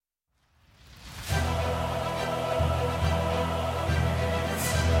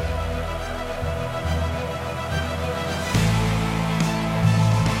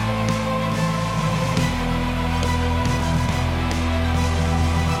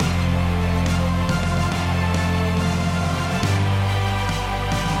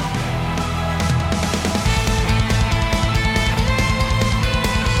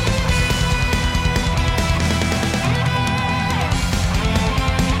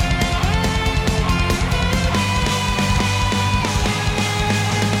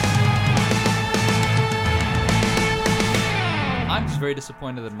very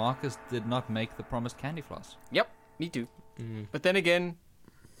disappointed that Marcus did not make the promised candy floss. Yep, me too. But then again,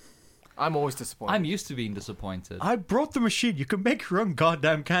 I'm always disappointed. I'm used to being disappointed. I brought the machine. You can make your own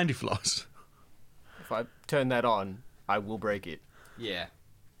goddamn candy floss. If I turn that on, I will break it. Yeah.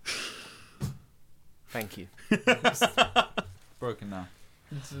 Thank you. Broken now.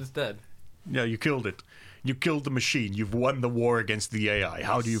 It's dead. Yeah, you killed it. You killed the machine. You've won the war against the AI.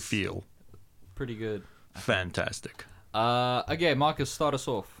 How do you feel? Pretty good. Fantastic. Okay, Marcus, start us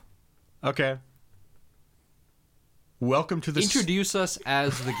off. Okay. Welcome to the... Introduce us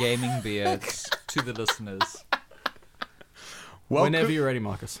as the Gaming Beards to the listeners. Whenever you're ready,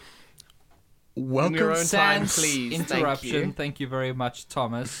 Marcus. In your Welcome... own time, Sans please. interruption. Thank you. Very much,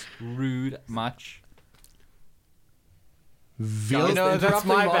 Thomas. Rude much. You know, that's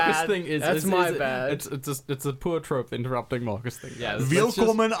my bad. That's my bad. It's a poor trope, the interrupting Marcus thing. Yeah,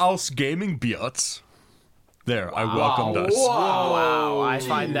 Willkommen als GameBeards. There, I welcomed us. Wow, I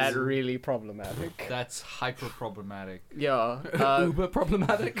find that really problematic. That's hyper problematic. Yeah. Uber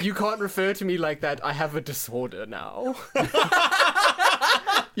problematic. You can't refer to me like that. I have a disorder now.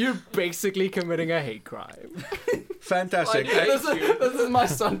 You're basically committing a hate crime. Fantastic. This is my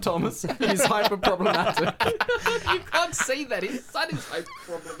son Thomas. He's hyper problematic. You can't say that. His son is hyper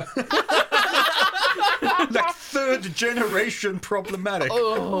problematic. Like third generation problematic.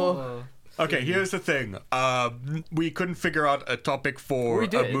 Oh. Okay, here's the thing. We couldn't figure out a topic for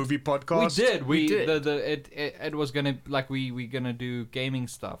a movie podcast. We did. did. It was gonna we gonna do gaming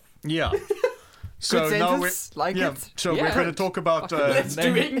stuff. Yeah. So Good now we're sentence, like it. So Yeah. we're going to talk about. Let's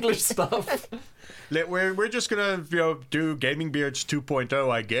do English stuff. We're just gonna do Gaming Beards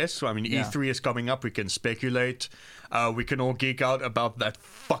 2.0, I guess. I mean, Yeah. E3 is coming up. We can speculate. We can all geek out about that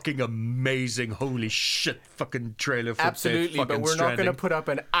fucking amazing, holy shit, fucking trailer for Absolutely, Death but fucking we're not going to Stranding. put up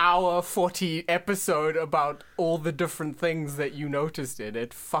an hour 40 episode about all the different things that you noticed in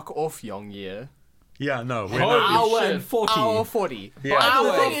it. Fuck off, Yongye. Yeah, no, we're Holy not. Hour shit. and 40. Hour 40. Yeah. By the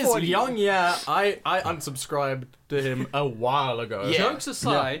Hour thing is, 40. Young, I unsubscribed to him a while ago. Yeah.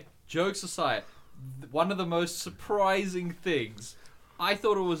 Jokes aside, one of the most surprising things, I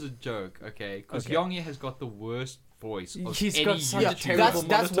thought it was a joke, okay? Because Yongye has got the worst voice of He's any got such a YouTuber. terrible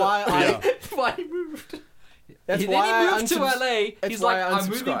That's monitor. why I... That's why he moved. That's Then why he I moved to unsubs- LA. that's He's why like, I I'm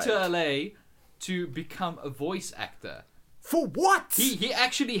moving to unsubscribed. LA to become a voice actor. For what? He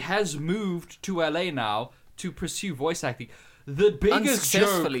actually has moved to LA now to pursue voice acting. The biggest joke,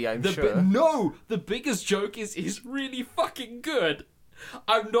 Unsuccessfully, I'm sure. No, the biggest joke is he's really fucking good.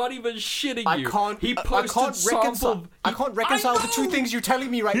 I'm not even shitting I you. can't. He I posted can't reconcile the two know! things you're telling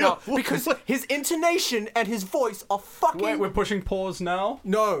me right Yeah, now what- because his intonation and his voice are fucking. Wait, we're pushing pause now.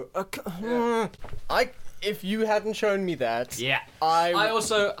 No, if you hadn't shown me that, Yeah. I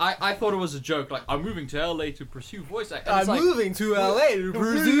thought it was a joke. Like, I'm moving to LA to pursue voice acting. I'm moving to LA to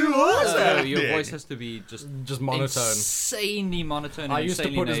pursue voice acting. Your voice has to be Just monotone. insanely monotone. And I used to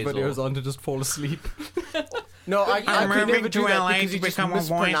put his insanely videos nasal. on to just fall asleep. No, I I'm could never moving do to that LA because to he just become a voice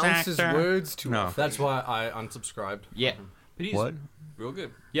mispronounces actor. words too No. often. That's why I unsubscribed. Yeah. But he's What? real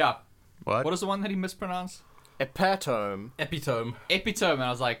good. Yeah. What? What is the one that he mispronounced? Epitome. Epitome. Epitome. And I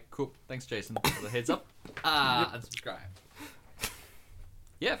was like, cool. Thanks, Jason, for the heads up. Unsubscribe.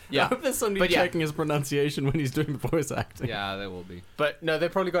 Yeah. Yeah. I hope there's somebody But yeah. checking his pronunciation when he's doing the voice acting. Yeah, there will be. But no, they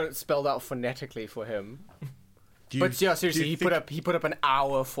probably got it spelled out phonetically for him. Do you- But yeah, seriously, do you he put up an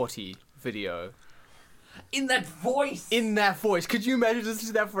hour 40 video In that voice. in that voice. Could you imagine listening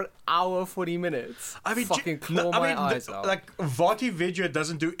to that for an hour 40 minutes? I mean, fucking claw my eyes out. Like, Vati Vidya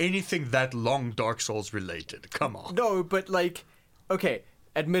doesn't do anything that long Dark Souls related. Come on. No, but like, okay,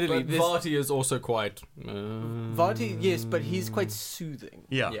 admittedly, But this Vati is also quite... Vati, yes, but he's quite soothing.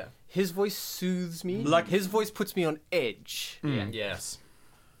 Yeah. Yeah. His voice soothes me. Like- His voice puts me on edge. Yeah. Yes.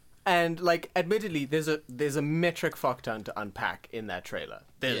 And like, admittedly, there's a metric fuck ton to unpack in that trailer.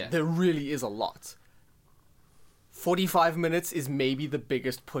 There really is a lot. 45 minutes is maybe the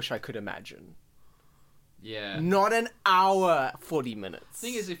biggest push I could imagine. Yeah. Not an hour 40 minutes.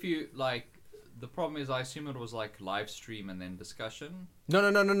 Thing is, if you like, the problem is, I assume it was like live stream and then discussion. No.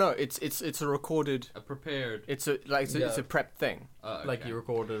 It's a recorded. A prepared. It's a prep thing. Okay. Like you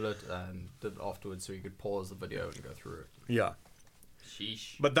recorded it and did it afterwards so you could pause the video and go through it. Yeah.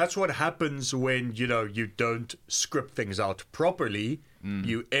 Sheesh. But that's what happens when, you don't script things out properly.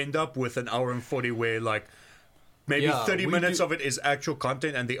 You end up with an hour and 40 where, like, maybe Yeah, 30 we minutes do- of it is actual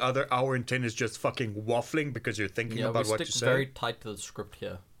content and the other hour and 10 is just fucking waffling because you're thinking Yeah, about we what stick you say. very tight to the script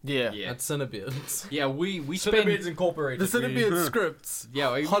here. Yeah. Yeah. At CineBeards. Yeah, we spend. CineBeards Incorporated. The CineBeards scripts.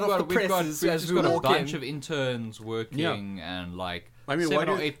 Yeah, we've hot got off the presses we've as just we got a walk bunch in. of interns working and like I mean, 7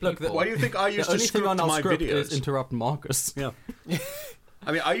 or 8 Look, people. why do you think I The used to only thing script on our my script videos? is interrupt Marcus. Yeah.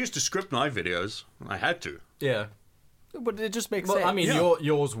 I mean, I used to script my videos. I had to. Yeah. But it just makes Well, sense. I mean, Yeah.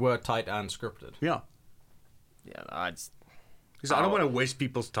 yours were tight and scripted. Yeah. yeah, no, I just... Because I don't want to waste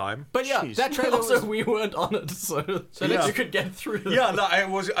people's time. But yeah, Jeez. that trailer Also, was... we weren't on it, so Yeah. you could get through. Yeah, no,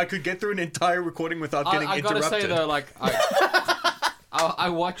 I could get through an entire recording without getting I gotta interrupted. say though, like I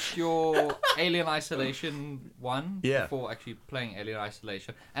watched your Alien Isolation one Yeah. before actually playing Alien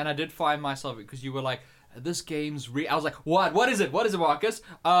Isolation, and I did find myself because you were like, "This game's I was like, "What? What is it? What is it, Marcus?"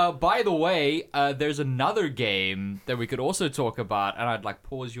 By the way, there's another game that we could also talk about, and I'd like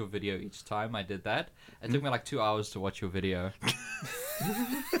pause your video each time I did that. It took me like 2 hours to watch your video.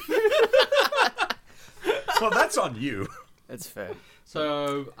 Well, that's on you. That's fair.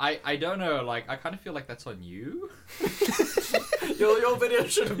 So I don't know, like I kind of feel like that's on you. Your video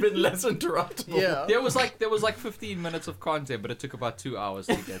should have been less interruptible. Yeah. There was like 15 minutes of content, but it took about 2 hours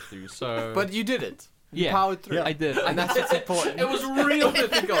to get through. So But you did it. You yeah, powered through. Yeah. I did, And that's what's important. It was real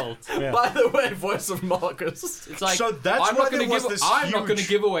difficult. Yeah. By the way, voice of Marcus. It's like So that's I'm why not gonna there was give. this I'm not going to huge-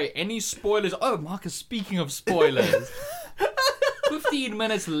 give away any spoilers. Oh, Marcus, speaking of spoilers, 15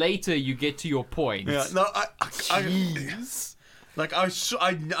 minutes later you get to your point. Yeah, no, like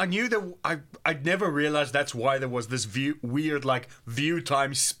I knew that I'd never realized that's why there was this weird like view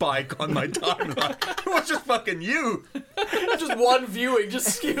time spike on my timeline. It was just fucking you. Just one viewing just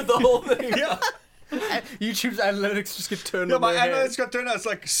skewed the whole thing. Yeah. YouTube's analytics just get turned Yeah, on my their head. analytics got turned out. It's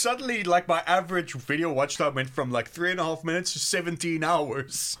like suddenly, like my average video watch time went from like 3.5 minutes to 17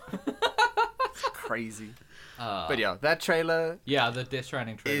 hours. Crazy. But yeah, that trailer... Yeah, the Death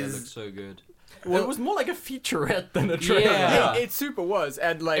Stranding trailer Is- looks so good. Well, it was more like a featurette than a trailer. Yeah. It super was.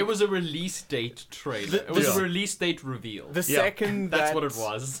 And like... It was a release date trailer. It was Yeah. a release date reveal. The Yeah. second That's that... what it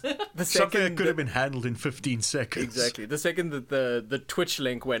was. The Something second that could have been handled in 15 seconds. Exactly. The second that the Twitch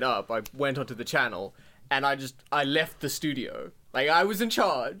link went up, I went onto the channel and I left the studio. Like I was in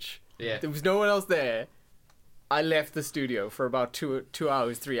charge. Yeah. There was no one else there. I left the studio for about 2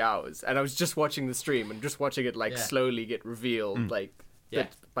 hours, 3 hours, and I was just watching the stream and just watching it like Yeah. slowly get revealed, like Yeah.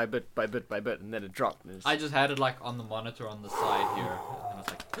 bit by bit by bit by bit, and then it dropped. And it was- I just had it like on the monitor on the side here, and I was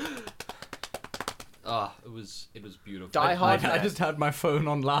like, ah, it was beautiful. Die Hard. I just had my phone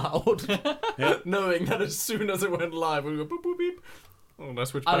on loud, knowing that as soon as it went live, we would go boop boop beep. Oh, and I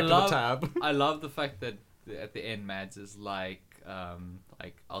switched back to the tab. I love the fact that at the end, Mads is like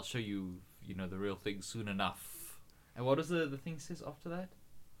I'll show you, the real thing soon enough. And what was the thing says after that?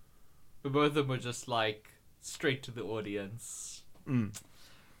 But both of them were just like straight to the audience.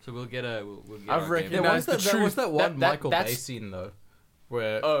 So we'll get We'll get I've our recognized- game. Yeah, was the that truth. was that one That- Michael Bay that's- scene though,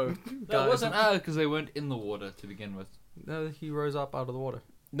 where Oh That guys- wasn't because they weren't in the water to begin with. he rose up out of the water.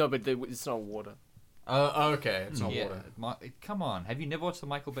 no, but it's not water. Okay, it's not Yeah, water. come on. Have you never watched the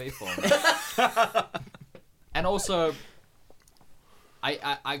Michael Bay film? And also,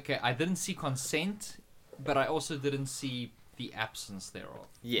 I didn't see consent, but I also didn't see the absence thereof.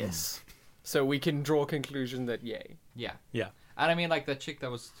 Yes. So we can draw a conclusion that yay. Yeah. Yeah. And I mean, like, that chick that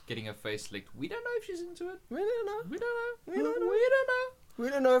was getting her face licked, we don't know if she's into it. We don't know. We don't know. We don't know. We don't know. We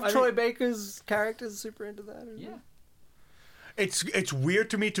don't know if I Troy mean- Baker's character is super into that. Or Yeah. not. It's weird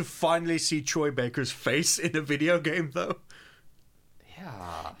to me to finally see Troy Baker's face in a video game, though.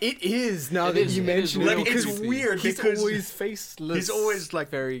 Yeah. It is now It that is- you it mention is it. Like, it's because weird he's because always faceless. he's always like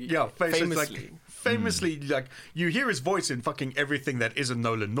very faceless, famously. like famously like you hear his voice in fucking everything that isn't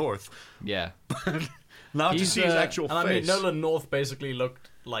Nolan North. Yeah. Now to He's, see his actual and face. I mean, Nolan North basically looked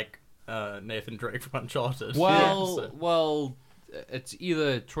like Nathan Drake from Uncharted. Well, So- well, it's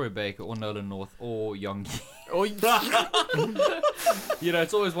either Troy Baker or Nolan North or Youngie. Oh,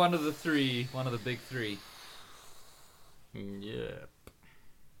 It's always one of the three, one of the big three. yeah.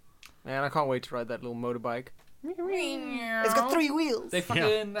 man, I can't wait to ride that little motorbike. It's got 3 wheels. They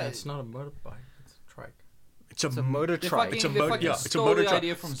fucking. That's not a motorbike. It's a trike. it's a It's a motor They trike. fucking, It's a they mo- fucking yeah, it's a stole motor the truck.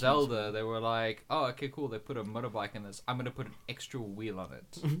 idea from Zelda. They were like, "Oh, okay, cool. They put a motorbike in this. I'm gonna put an extra wheel on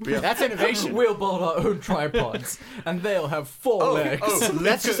it." yeah. That's innovation. We'll build our own tripods, and they'll have 4 legs.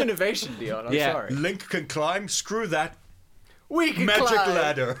 That's just innovation, Dion. I'm Yeah. sorry. Link can climb. Screw that. We can Magic climb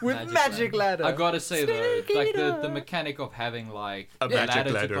ladder. with magic ladder. I gotta say though, Sneaky like the dog. mechanic of having like A magic ladder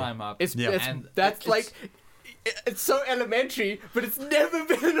ladder. to climb up. It's, Yeah. And that's it's- like it's so elementary, but it's never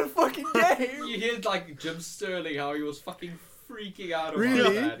been in a fucking game. You hear like Jim Sterling how he was fucking freaking out about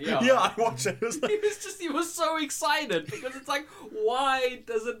Really? that. Yeah. Yeah, I watched it. It was like, He was so excited because it's like, why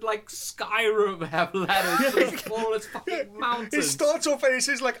doesn't like Skyrim have ladders to fall its fucking mountains? it starts off and he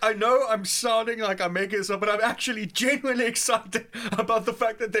says like, I know I'm sounding like I'm making this up, but I'm actually genuinely excited about the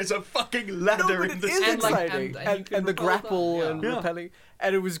fact that there's a fucking ladder but in it this is game. And, like, exciting, and you can and the rappel down, grapple yeah. and Yeah. repelling,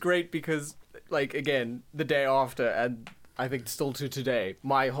 and it was great because, like, again, the day after, and I think still to today,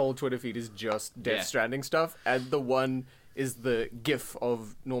 my whole Twitter feed is just Death Yeah. Stranding stuff, and the one is the GIF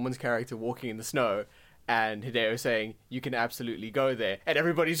of Norman's character walking in the snow, and Hideo saying, "You can absolutely go there," and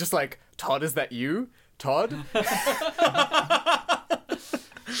everybody's just like, "Todd, is that you, Todd?"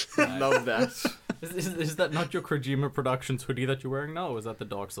 Love that. Is that not your Kojima Productions hoodie that you're wearing now, or is that the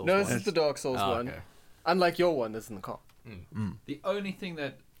Dark Souls No, one? this is the Dark Souls Oh, one. okay. Unlike your one that's in the car. The only thing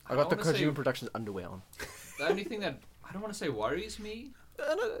that I got the wanna say- Kojima Productions underwear on. The only thing that I don't want to say worries me,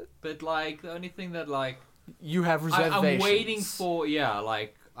 but like the only thing that like You have reservations. I'm waiting for,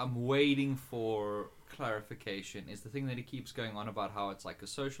 I'm waiting for clarification is the thing that he keeps going on about how it's like a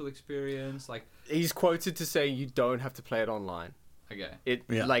social experience, like He's quoted to say you don't have to play it online. okay.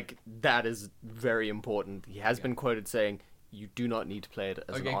 Yeah. Like that is very important. He has been quoted saying you do not need to play it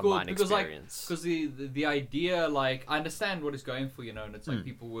as an Okay, online cool. Because experience. because the idea, like, I understand what he's going for, you know, and it's like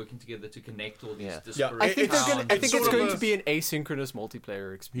people working together to connect all these Yeah. disparate I think it's- they're gonna, I think sort it's of going a- to be an asynchronous multiplayer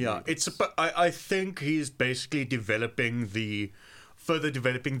Yeah, experience. it's. But I think he's basically further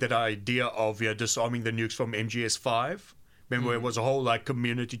developing that idea of disarming the nukes from MGS5. Remember, it was a whole like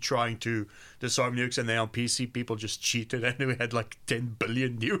community trying to disarm nukes, and then on PC people just cheated, and we had like 10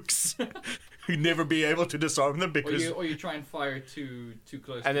 billion nukes. You'd never be able to disarm them Or because you try and fire too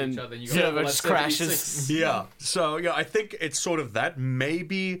close And to then each other, and you server go, well, just that's crashes. 76. yeah. So yeah, I think it's sort of that.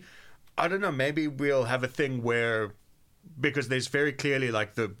 Maybe I don't know. Maybe we'll have a thing where because there's very clearly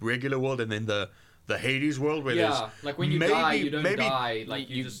like the regular world and then the Hades world where Yeah, there's like when you maybe, die, you don't maybe, die. Like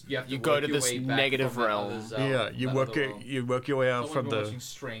you have to go work to your this way back negative from that realm. other Yeah, you that work other your, world. you work your way out Someone from been the watching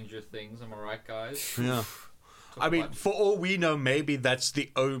Stranger Things. Am I right, guys? yeah. I mean, for all we know, maybe that's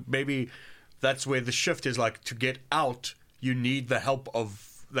maybe that's where the shift is. Like to get out, you need the help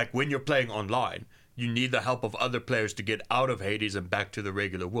of like when you're playing online, you need the help of other players to get out of Hades and back to the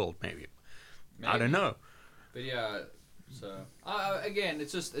regular world. Maybe. I don't know. But yeah, so again,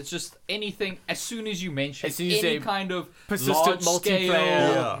 it's just anything. As soon as you mention As soon as any they kind of persistent large scale,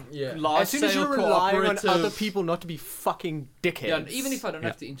 multiplayer. Yeah. large As soon as scale you're relying on cooperative- other people not to be fucking dickheads. Yeah, and even if I don't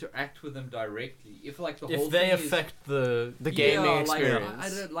have to interact with them directly, if like the whole If they thing is- affect the gaming yeah, experience. Like, I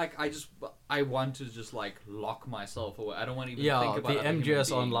don't like. I want to just like lock myself away. I don't want to even yeah, think about the other human MGS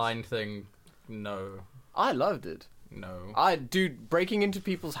beings. Online thing, no. I loved it. Dude, Breaking into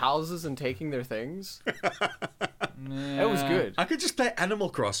people's houses and taking their things. That was Yeah. good. I could just play Animal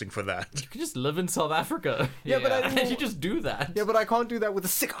Crossing for that. you could just live in South Africa. Yeah, but I Yeah. didn't- And you just do that. Yeah, but I can't do that with a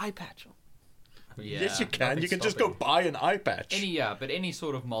sick eye patch on. Yeah. Yes, you can. nothing's You can just go stopping. buy an eye patch. But any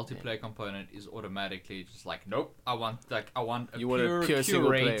sort of multiplayer component is automatically just like, nope. I want a You want a pure single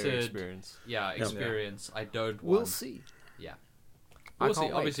player curated experience. experience. I don't want. We'll see. Yeah. I We'll see.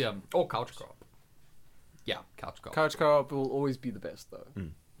 can't wait. Obviously, Or couch co-op. couch co-op. Couch co-op will always be the best, though.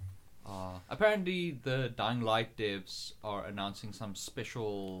 Apparently, the Dying Light devs are announcing some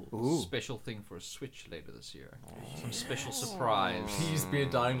special thing for a Switch later this year. Some special surprise. Please be a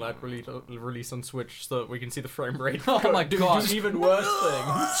Dying Light release on Switch so that we can see the frame rate. Oh my do gosh. even worse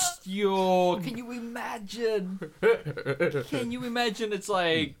things. Can you imagine? Can you imagine? It's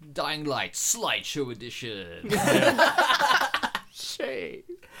like Dying Light Slideshow Edition. Shay.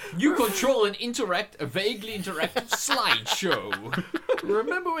 You control a vaguely interactive slideshow.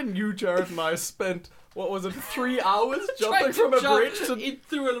 Remember when you, Jared, and I spent, 3 hours jumping Trying to from a jump bridge to it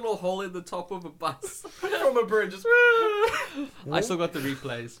through a little hole in the top of a bus. from a bridge? Just, I still got the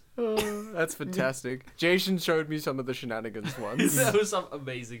replays. That's fantastic. Jason showed me some of the shenanigans once. There was some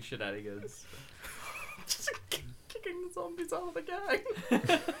amazing shenanigans. just kicking the zombies out of the gang.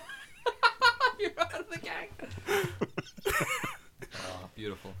 You're out of the gang. Oh,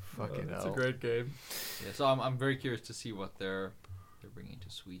 beautiful. Fucking It's hell. a great game. Yeah, so I'm very curious to see what they're bringing to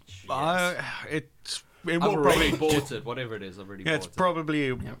Switch. It I've will already probably bought it. Whatever it is, I've already yeah, bought it's probably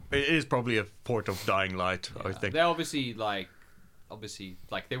it is probably a port of Dying Light. I Yeah. think. They obviously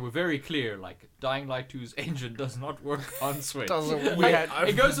they were very clear. Like Dying Light 2's engine does not work on Switch. Doesn't- Like, had-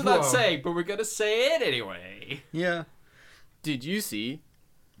 it goes without Whoa. saying, but we're gonna say it anyway. Yeah. Did you see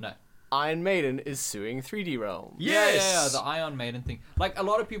No. Iron Maiden is suing 3D Realm? Yeah, the Ion Maiden thing. Like a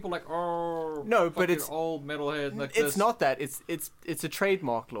lot of people like, oh No, but fucking it's- old metalhead. Like It's this. not that. It's a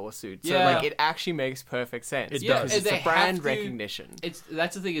trademark lawsuit. So Yeah. like it actually makes perfect sense. It because does. It's They a brand have to- recognition.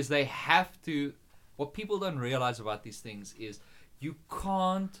 That's the thing is they have to. what people don't realize about these things is you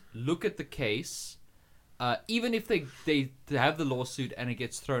can't look at the case, even if they have the lawsuit and it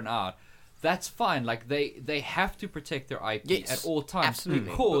gets thrown out. That's fine. Like they have to protect their IP at all times, absolutely.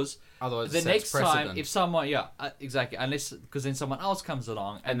 because Otherwise, the it next sets time precedent. if someone exactly, unless because then someone else comes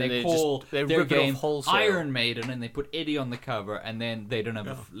along and then they they call just- they their rip it off game wholesale. Iron Maiden and they put Eddie on the cover and then they don't have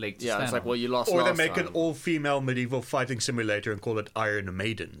a leg to Yeah, stand it's like, on. well, you lost Or they last make time. an all-female medieval fighting simulator and call it Iron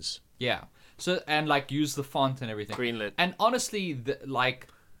Maidens. Yeah. So and like use the font and everything. Greenlit. And honestly, like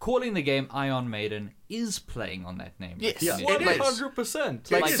calling the game Iron Maiden is playing on that name. Yes. Yeah, recognition. it is.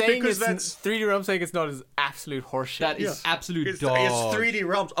 100%. It Like is, saying because it's that's- 3D Realm saying it's not is absolute horseshit. That is absolute It's dog. 3D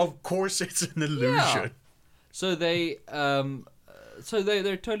realms. Of course, it's an illusion. Yeah. So they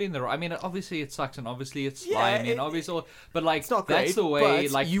they're totally in the right. I mean, obviously it sucks and obviously it's slimy and obviously, but like not that's great, the way.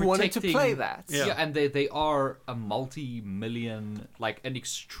 but Like you wanted to protecting- play that. Yeah, and they are a multi-million, like an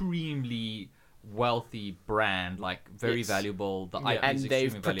extremely wealthy brand, like very Yes. valuable. The IP And is they've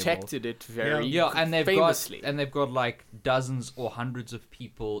extremely valuable. protected it very Yeah, and famously. they've got like dozens or hundreds of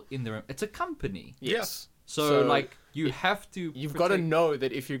people in there. It's a company, Yes. so like you have to. You've got to know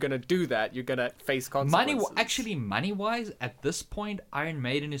that if you're going to do that, you're going to face consequences. Money wise, at this point, Iron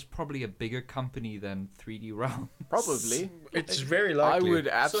Maiden is probably a bigger company than 3D Realm. Probably. It's very I likely. would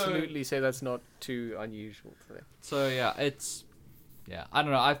absolutely say that's not too unusual for them. So yeah, I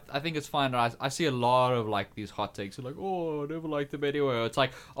don't know. I think it's fine. I see a lot of like these hot takes. Like, oh, I never liked them anyway. It's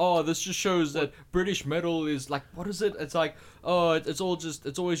like, oh, this just shows that British metal is like, what is it? It's like, oh, it's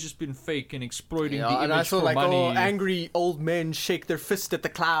always just been fake and exploiting the image and I saw for like, money. oh, angry old men shake their fist at the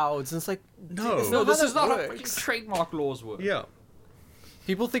clouds. And it's like, No. it's no, not this how is that not how works. fucking trademark laws work. Yeah.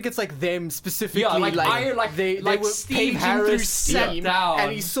 People think it's like them specifically. Yeah, like they like were Steve paging Harris through sat Steam, down.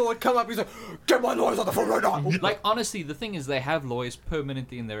 and he saw it come up. He's like, "Get my lawyers on the phone right now." Like honestly, the thing is, they have lawyers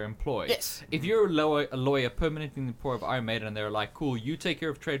permanently in their employ. Yes. If you're a lawyer permanently in the employ of Iron Maiden, and they're like, "Cool, you take care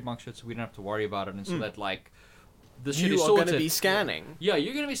of trademark shit, so we don't have to worry about it," and so that like the shit You is are sorted. going to be scanning. Yeah,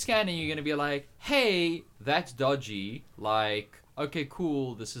 you're gonna be scanning. You're gonna be like, "Hey, that's dodgy." Like, okay,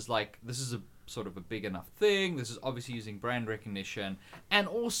 cool. This is a sort of a big enough thing. This is obviously using brand recognition, and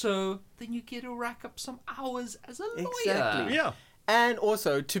also then you get to rack up some hours as a lawyer. Exactly. Yeah. And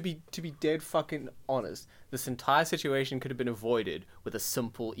also, to be dead fucking honest, this entire situation could have been avoided with a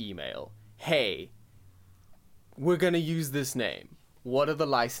simple email. Hey, we're gonna use this name. What are the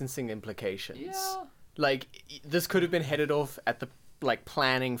licensing implications? Yeah. Like, this could have been headed off at the like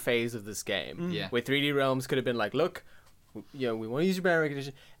planning phase of this game. Yeah. Where 3D Realms could have been like, look, you know, we want to use your brand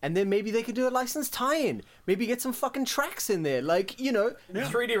recognition, and then maybe they could do a licensed tie-in. Maybe get some fucking tracks in there, like, you know.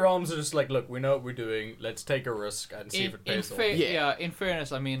 3D Realms are just like, look, we know what we're doing. Let's take a risk and see if it pays off. Yeah. In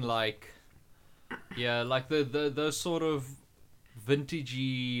fairness, I mean, like, yeah, like those sort of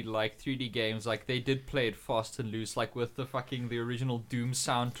vintagey like 3D games, like they did play it fast and loose, like with the original Doom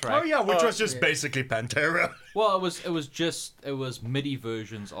soundtrack. Oh yeah, which was just basically Pantera. Well, it was MIDI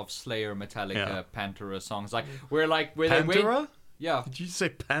versions of Slayer, Metallica, Yeah. Pantera songs, like where they wait. Pantera? Yeah, Did you say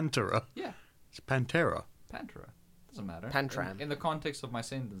Pantera? yeah, It's Pantera. Pantera. Doesn't matter. Pantram. In the context of my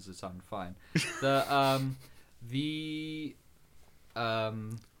sentence, it sounded fine. The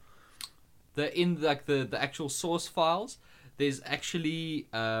the actual source files, there's actually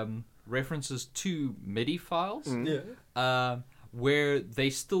references to MIDI files. Where they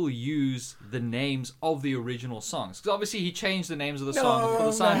still use the names of the original songs, because obviously he changed the names of the songs for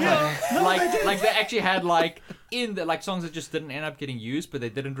the soundtrack. Like they actually had like in the like songs that just didn't end up getting used, but they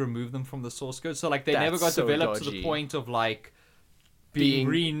didn't remove them from the source code. So like they never That's got so developed to dodgy. the point of like being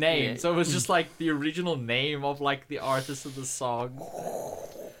renamed. yeah. So it was just like the original name of like the artist of the song.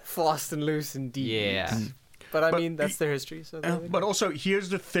 Fast and loose indeed. Yeah. But I But mean, that's their history. So there we go. But also, here's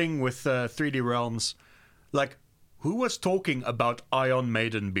the thing with 3D Realms. Like, who was talking about Iron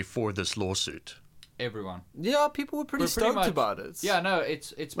Maiden before this lawsuit? Everyone. Yeah, people were pretty We're pretty stoked much- about it. Yeah, no,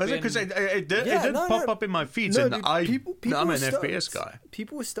 it's Was been... it because it did Yeah, no, pop no. up in my feeds, No, and dude, I'm people an were stoked. FPS guy.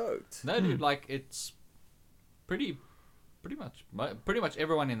 People were stoked. No, dude, like it's pretty much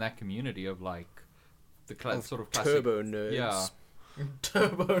everyone in that community of like the sort of classic Turbo nerds. Yeah,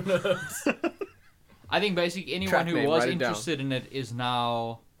 Turbo nerds. I think basically anyone Track who name, was write it down. interested in it is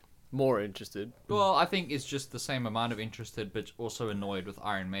now. More interested. Well, I think it's just the same amount of interested, but also annoyed with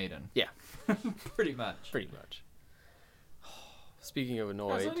Iron Maiden. Yeah, Pretty much. pretty much. Speaking of It's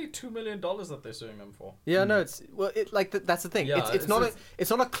annoyed. only $2 million that they're suing them for. Yeah, no, it's well, that's the thing. Yeah, it's it's not just- it's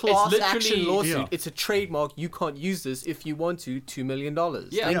not a class literally- action lawsuit. Yeah. It's a trademark. You can't use this if you want to. $2 million.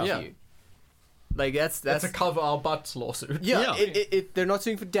 Yeah, Thank yeah. you. Like that's That's a cover our butts lawsuit. yeah. Yeah. They're not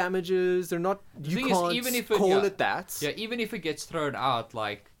suing for damages. They're not. You thing is, can't even if it- call yeah. it that. Yeah, even if it gets thrown out,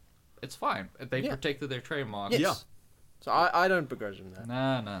 like it's fine. They protected their trademarks. Yes. Yeah. So I don't begrudge him that.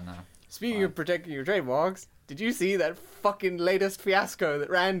 No. Speaking of protecting your trademarks, did you see that fucking latest fiasco that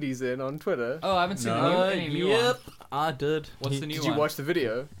Randy's in on Twitter? Oh, I haven't seen any new one. I did. What's the new Did one? you watch the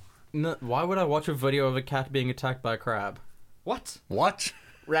video? No, why would I watch a video of a cat being attacked by a crab? What? What?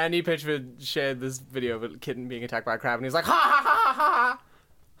 Randy Pitchford shared this video of a kitten being attacked by a crab, and he's like, ha ha ha ha ha!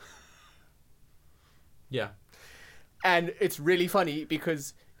 Yeah. And it's really funny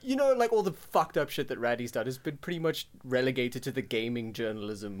because, you know, like all the fucked up shit that Randy's done has been pretty much relegated to the gaming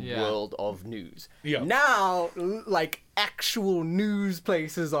journalism world of news. Yeah. Now, like, actual news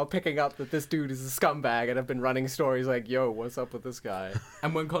places are picking up that this dude is a scumbag and have been running stories like, yo, what's up with this guy?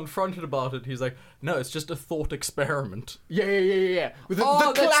 And when confronted about it, he's like, no, it's just a thought experiment. Yeah. With the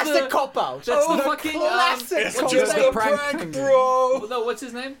Oh, that's classic the- cop-out. that's the the fucking, classic It's cop-out. just the a prank prank, thing. bro. No, what's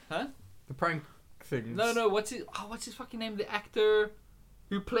his name? Huh? The prank things. No, what's his fucking name? The actor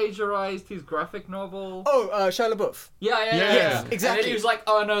who plagiarized his graphic novel. Oh, Shia LaBeouf. Yeah. Yes, exactly. And then he was like,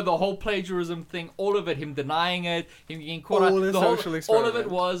 "Oh no, the whole plagiarism thing, all of it, him denying it, him getting caught All out, a the whole, social all of it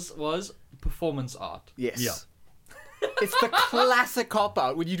experiment. was performance art." Yes. Yeah. It's the classic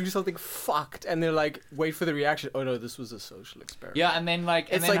cop-out when you do something fucked and they're like, wait for the reaction. Oh no, this was a social experiment. Yeah, and then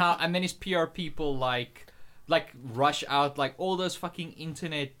It's like- and then his PR people like rush out like all those fucking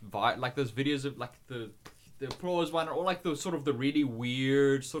internet like those videos of like the applause one or like the sort of the really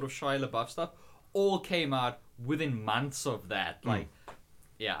weird sort of Shia LaBeouf stuff all came out within months of that. Like,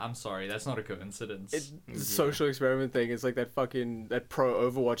 yeah, I'm sorry, that's not a coincidence. The social experiment thing is like that pro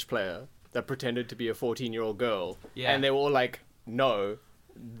Overwatch player that pretended to be a 14-year-old girl. Yeah. And they were all like, no.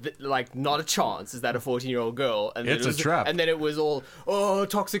 Like, not a chance is that a 14-year-old girl. And then It's it a was, trap. And then it was all, oh,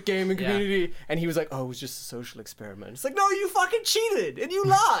 toxic gaming Yeah. community. And he was like, oh, it was just a social experiment. It's like, no, you fucking cheated and you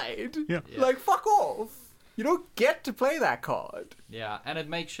lied. Yeah. Like, fuck off. You don't get to play that card. Yeah, and it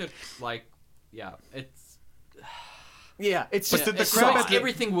makes shit like, yeah, it's Yeah, it's just did the it crab makes at the-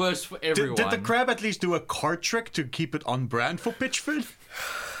 everything worse for everyone. Did the crab at least do a card trick to keep it on brand for Pitchford?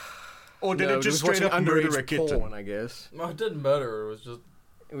 Or did No, it just was straight up watching murder a underage kitten? porn, I guess. No, it didn't murder.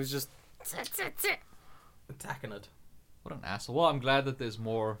 It was just attacking it. What an asshole. Well, I'm glad that there's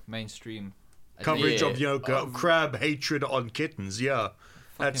more mainstream Coverage Yeah. of, crab hatred on kittens, yeah.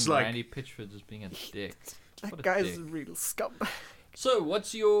 That's Fucking like... Randy Pitchford just being a dick. What That a guy's dick. a real scumbag. So,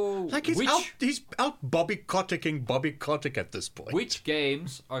 what's your Like he's out Bobby Kotick at this point. which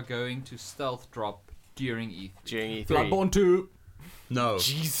games are going to stealth drop during E3? During E3. Bloodborne 2. No.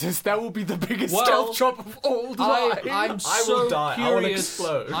 Jesus, that will be the biggest Well, stealth drop of all time. I'm I so will die. I will curious.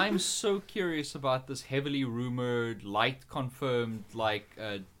 explode. I'm so curious about this heavily rumored, light confirmed, like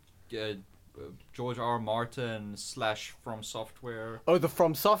George R. Martin / From Software. Oh, the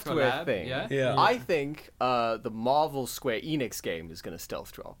From Software collab, thing. yeah? Yeah. I think the Marvel Square Enix game is going to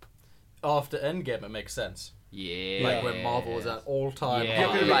stealth drop. After Endgame, it makes sense. Yeah. Like when Marvel was at all-time Yeah.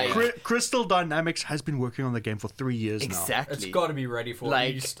 high. Like- Crystal Dynamics has been working on the game for 3 years now. Exactly. It's got to be ready for Like-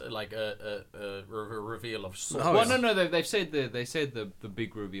 at least like a reveal of sorts. Oh, Well, yeah. no, they've said the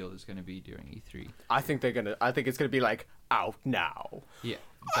big reveal is going to be during E3. I think it's going to be like out now. Yeah.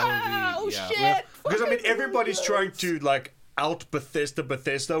 That would be, yeah. shit! Because, I mean, everybody's trying to, like, out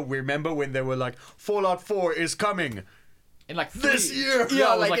Bethesda. Remember when they were like, Fallout 4 is coming. In like This year!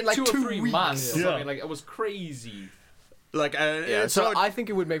 Yeah, it was like in like 2 or 2 3 weeks. months. Or Yeah. something. Like it was crazy. Like, Yeah, so I think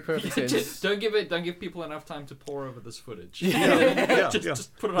it would make perfect sense. Just don't give people enough time to pour over this footage.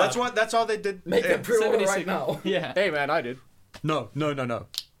 Just put it That's out. that's how they did. Make them pre-order 76 right now. Yeah. Hey man, I did. No.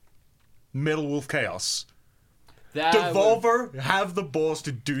 Metal Wolf Chaos. That would- Devolver have the balls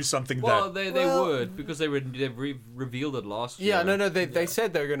to do something well, that. they would because they revealed it last year. Yeah, no, they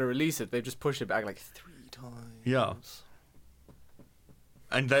said they were going to release it. They just pushed it back like 3 times. Yeah.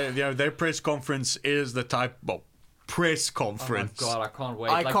 And their press conference is the type. Well, press Oh my conference. god, I can't wait.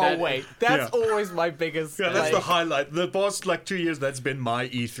 I Like can't that- wait. That's Yeah. always my biggest. Yeah, that's the like- highlight. The past 2 years, that's been my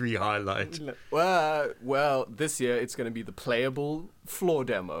E3 highlight. Well, this year it's going to be the playable floor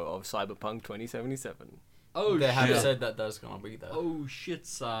demo of Cyberpunk 2077. Oh They have shit. said that there's gonna be there. Oh shit,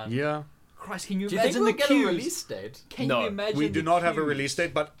 son. Yeah. Christ, can you Do you think imagine we'll the get a queues? release date? Can No, you imagine? We do the not have a queues? release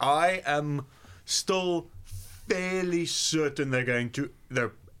date, but I am still fairly certain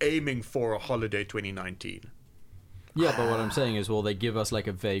they're aiming for a holiday 2019. Yeah, but what I'm saying is, will they give us like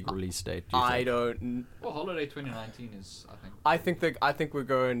a vague release date? Do you I think? don't. Well, holiday 2019 is, I think. I think we're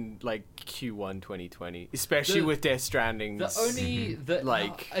going like Q1 2020, especially The- with Death Stranding. The only the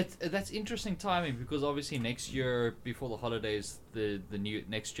Like- that's interesting timing because obviously next year before the holidays the new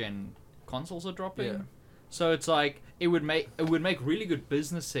next gen consoles are dropping. Yeah. So it's like it would make really good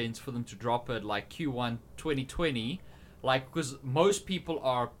business sense for them to drop it like Q1 2020 Like, because most people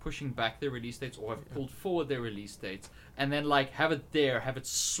are pushing back their release dates or have pulled forward their release dates, and then like have it there, have it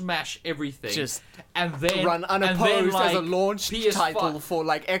smash everything, Just and then run unopposed as a like, launch PS5 title for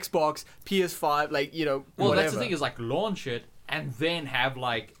like Xbox, PS5, like Well, whatever. that's the thing is like launch it and then have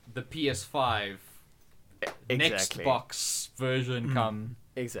like the PS5 next Exactly. box version come.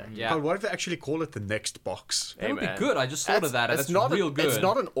 Exactly. Yeah, God, what if they actually call it the next box? that would be man. good. I just thought of that. And that's not real good. It's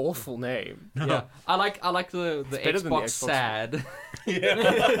not an awful name. Yeah, I like the better than the Xbox Xbox sad.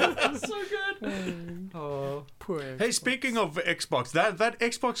 Yeah. So good. Oh. Poor. Hey, speaking of Xbox, that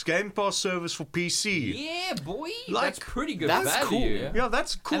Xbox Game Pass service for PC. Yeah, boy, Like, that's pretty good that's value. cool. Yeah,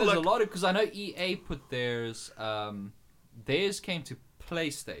 that's cool. And there's Like, a lot of because I know EA put theirs. Theirs came to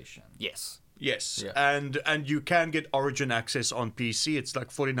PlayStation. Yes. yes, Yeah. and you can get Origin access on PC. It's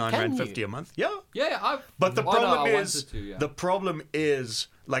like 49 Can rand you? 50 a month. Yeah. Yeah, I've. But the oh, no, problem I is, wanted to, yeah. the problem is,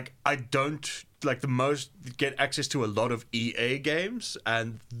 like, I don't like the most get access to a lot of EA games,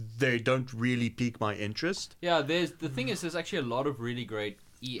 and they don't really pique my interest. Yeah, the thing is, there's actually a lot of really great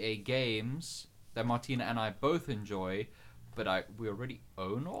EA games that Martina and I both enjoy, but we already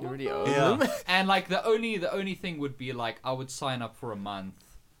own all You of already them. own Yeah. them. And like the only thing would be like I would sign up for a month,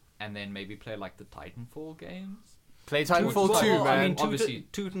 and then maybe play like the Titanfall games. Play Titanfall Well, 2, well, man. I mean, obviously-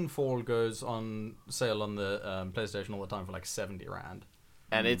 Titanfall goes on sale on the PlayStation all the time for like 70 rand,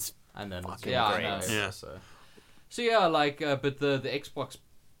 and it's and then Fucking Yeah, I great. know. Yeah. So. So yeah, like but the Xbox.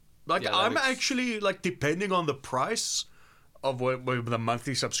 Like, Yeah, that I'm looks- actually, like, depending on the price of what the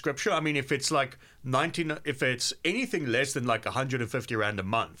monthly subscription. I mean, if it's like 19, if it's anything less than like 150 rand a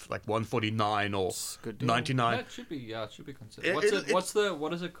month, like 149 or It's a good deal. 99, That should be considered. It-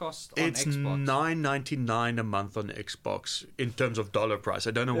 What does it cost on it's Xbox? $9.99 a month on Xbox in terms of dollar price.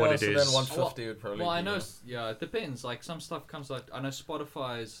 I don't know what it so is. then 150 would probably. Well, I be know. the- Yeah, it depends. Like some stuff comes out. I know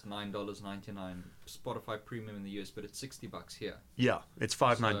Spotify's $9.99. Spotify Premium in the US, but it's $60 here. Yeah, it's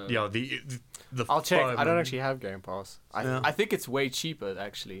 5.9. So- Yeah, the I'll check. I don't 5.9. actually have Game Pass. Yeah. I think it's way cheaper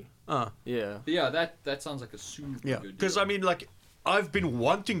actually. Yeah. But yeah, that sounds like a super Yeah, good. because deal. I mean, like, I've been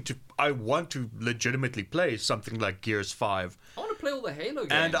wanting to. I want to legitimately play something like Gears 5. I want to play all the Halo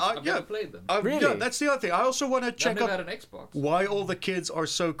games. And I've never played them. Yeah, Really? that's the other thing. I also want to I've check never out had an Xbox. why all the kids are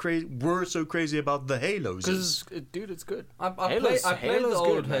so crazy. Were so crazy about the Halos. Because, dude, it's good. I played the Halo's old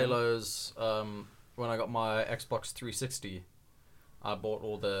good, man. Halos when I got my Xbox 360. I bought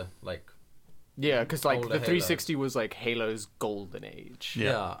all the like Yeah, because like Older the 360 was like Halo's golden age.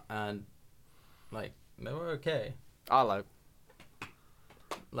 Yeah. and like they were okay. I like.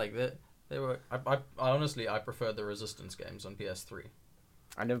 Like they were. I honestly I preferred the Resistance games on PS3.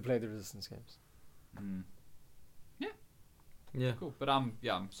 I never played the Resistance games. Yeah. Cool, but I'm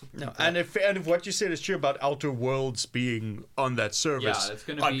super No, and if what you said is true about Outer Worlds being on that service, yeah, it's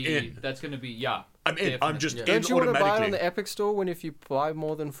gonna I'm be. in. That's gonna be yeah. I'm in. I'm definitely. just Yeah. in Don't you want to buy it automatically. on the Epic Store when if you buy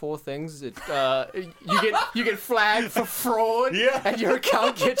more than 4 things, it you get flagged for fraud, Yeah. and your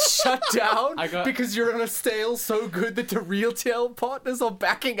account gets shut down I got- because you're on a sale so good that the retail partners are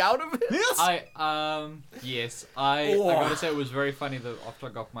backing out of it. Yes. I gotta say it was very funny that after I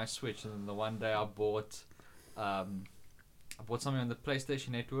got my Switch and then the one day I bought something on the PlayStation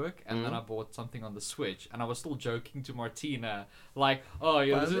Network and then I bought something on the Switch and I was still joking to Martina like, oh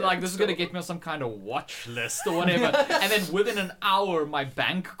yeah, this is gonna get me on some kind of watch list or whatever. And then within an hour my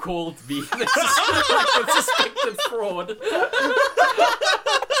bank called me. This is like a suspected fraud.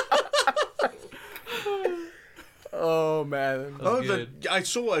 Oh man. Oh, good. I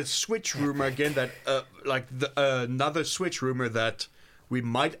saw a Switch rumor again that, another Switch rumor that we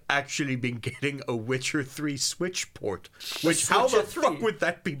might actually be getting a Witcher 3 Switch port. Which, how the Witcher 3? fuck would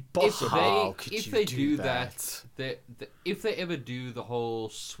that be possible? How could if you they do do that? if they ever do the whole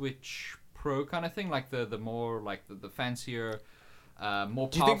Switch Pro kind of thing, like the more like the fancier, more.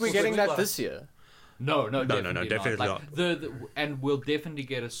 Do you think we're powerful getting Switch- that this year? No, no, definitely like, not. And we'll definitely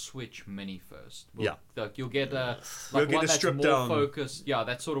get a Switch Mini first. Yeah. Like you'll get a We'll like get one a that's stripped more down- focused. Yeah,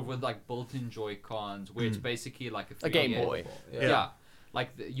 that's sort of with like built-in Joy-Cons, where it's basically like A Game 3DS. Boy. Yeah.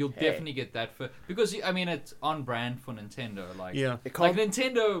 Like you'll definitely get that for because I mean it's on brand for Nintendo. Like Yeah. It like can't-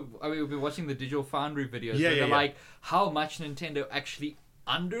 Nintendo. I mean we've been watching the Digital Foundry videos. Yeah, where they're yeah. like how much Nintendo actually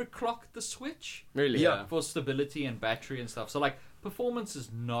underclocked the Switch Really? Yeah. for stability and battery and stuff. So like performance is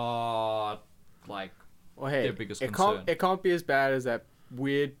not like Well, hey, their biggest it concern. can't be as bad as that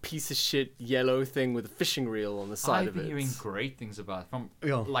weird piece of shit yellow thing with a fishing reel on the side I've of been it. hearing great things about it from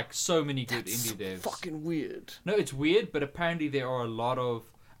Yeah. like so many good That's indie devs. fucking weird. No, it's weird, but apparently there are a lot of.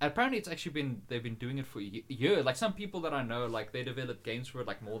 Apparently, it's actually they've been doing it for a year. Like some people that I know, like they developed games for it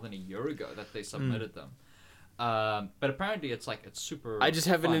like more than a year ago that they submitted them. But apparently it's super. I just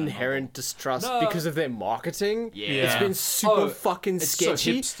have an fun and inherent novel. distrust No. because of their marketing. Yeah. It's been super Oh, fucking it's so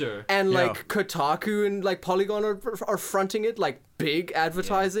sketchy. hipster. And Yeah. like Kotaku and like Polygon are fronting it like big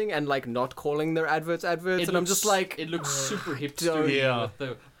advertising and like not calling their adverts, and I'm just like, it looks super don't- hipster. Yeah.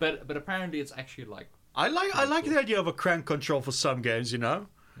 But apparently it's actually like. I like the idea of a crank control for some games, you know?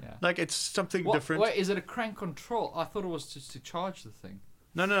 Yeah. Like it's something What, different. wait, is it a crank control? I thought it was just to charge the thing.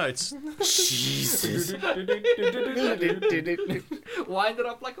 No, it's Jesus. Wind it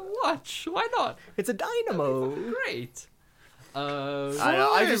up like a watch. Why not? It's a dynamo. Great. I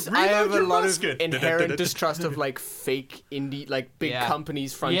know, I reload have a your lot musket. of inherent distrust of like fake indie, like big Yeah.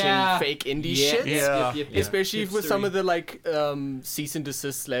 companies fronting Yeah. fake indie Yeah. shit. Yeah. Especially with some Hipstery. of the like cease and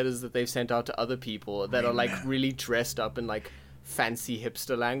desist letters that they've sent out to other people that are like really dressed up in like fancy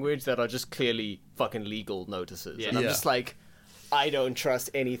hipster language that are just clearly fucking legal notices. And I'm Yeah. just like, I don't trust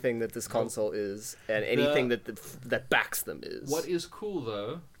anything that this console is, and anything that backs them is. What is cool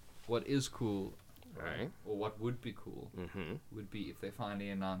though? What is cool? Right. Or what would be cool would be if they finally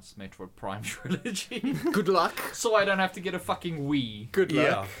announced Metroid Prime trilogy, Good luck. so I don't have to get a fucking Wii. Good luck.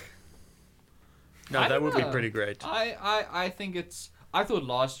 yeah. No, I that don't would be know. pretty great. I think it's. I thought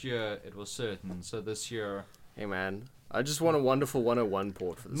last year it was certain, so this year. Hey man, I just want a wonderful 101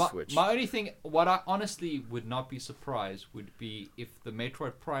 port for the Switch. My only thing, what I honestly would not be surprised would be if the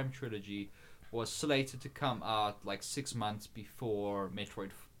Metroid Prime trilogy was slated to come out like 6 months before Metroid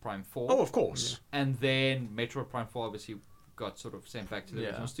Prime 4. Oh, of course. And then Metroid Prime 4 obviously got sort of sent back to the Yeah.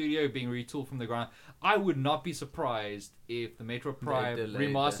 original studio, being retooled from the ground. I would not be surprised if the Metroid Prime delayed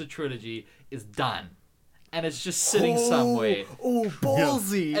remastered trilogy is done. And it's just sitting somewhere. Oh,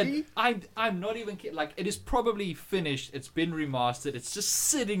 ballsy! And I'm not even kidding. Like, it is probably finished. It's been remastered. It's just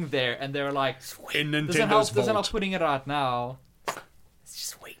sitting there. And they're like, In doesn't Nintendo's help vault. putting it out now. Let's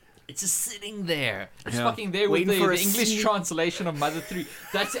just wait. It's just sitting there. It's Yeah. fucking there with Waiting the for a English sneak- translation of Mother 3.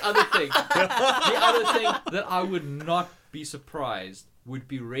 That's the other thing. The other thing that I would not be surprised would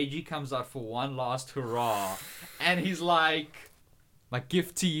be Reggie comes out for one last hurrah. And he's like, my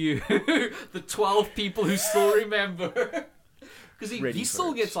gift to you. The 12 people who still remember. Because Ready he for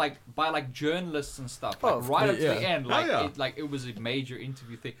still it. gets like by like journalists and stuff, like Oh, right up to yeah. the end, Oh, like yeah. it was a major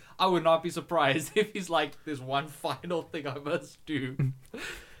interview thing. I would not be surprised if he's like, "There's one final thing I must do."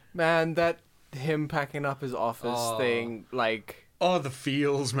 Man, that him packing up his office Oh. thing, like, Oh, the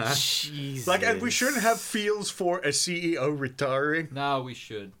feels, man. Jesus. Like, and we shouldn't have feels for a CEO retiring. No, we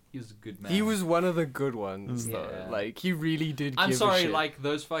should. He was a good man. He was one of the good ones, though. Yeah. Like, he really did. I'm give sorry, a shit. like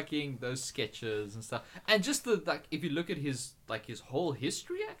those sketches and stuff, and just the like. If you look at his whole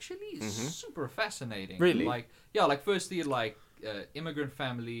history, actually, is super fascinating. Really? Like, yeah, like firstly, like immigrant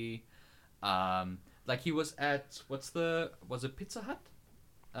family, like he was at was it Pizza Hut?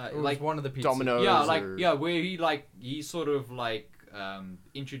 It was Like one of the pizza. Domino's. yeah, like or- yeah, where he sort of like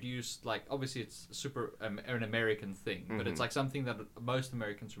introduced, like, obviously it's super an American thing, but it's like something that most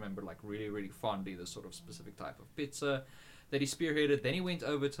Americans remember like really really fondly, this sort of specific type of pizza that he spearheaded. Then he went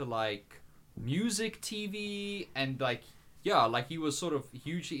over to like music TV, and like yeah, like he was sort of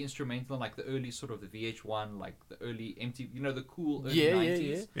hugely instrumental in like the early sort of the VH1, like the early MTV, you know, the cool early yeah, 90s.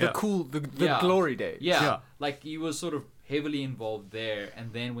 yeah. Yeah. The cool, the Yeah. glory days. Yeah, Yeah. like he was sort of heavily involved there,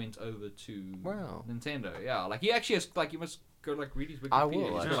 and then went over to Wow. Nintendo. Yeah, like he actually has, like, you must go like read his Wikipedia. I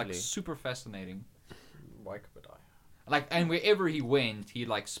will, He's got, like actually. super fascinating. Why could I? Like, and wherever he went, he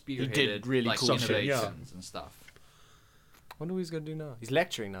like spearheaded really like cool shit, innovations and stuff. Wonder what he's gonna do now. He's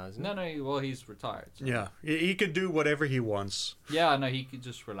lecturing now, isn't he? No, well, he's retired. So. Yeah, he can do whatever he wants. Yeah, no, he could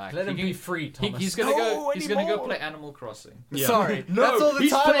just relax. Let him He be can- free, Thomas. He's gonna No, He's gonna go anymore. play Animal Crossing. Yeah. Sorry, No, that's all the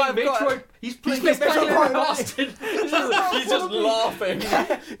he's time playing I've got. Metroid. He's playing playing Metroid Metroid. Remastered. He's just laughing.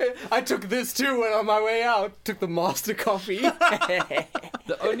 I took this too when on my way out. Took the master copy.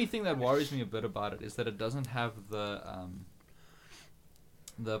 The only thing that worries me a bit about it is that it doesn't have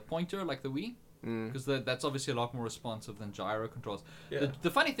the pointer like the Wii, because that's obviously a lot more responsive than gyro controls. Yeah.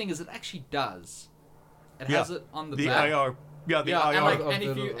 The funny thing is, it actually does. It Yeah. has it on the The back. IR. Yeah, the Yeah, IR. and, like, Of and the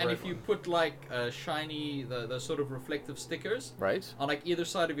if you little and red if you one. put like shiny the sort of reflective stickers Right. on like either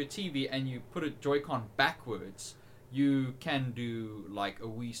side of your TV, and you put a Joy-Con backwards, you can do like a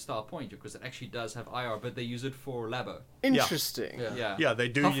Wii style pointer, because it actually does have IR, but they use it for Labo. Interesting. Yeah. Yeah. Yeah, they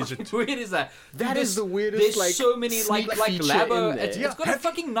do How use fucking it. weird is that? That There's- is the weirdest, There's like, so many like sneak like feature Labo. in there. It's Yeah. got a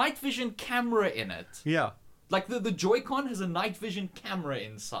fucking night vision camera in it. Yeah, Like the Joy-Con has a night vision camera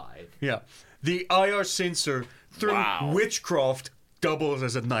inside. yeah. The IR sensor through Wow. witchcraft doubles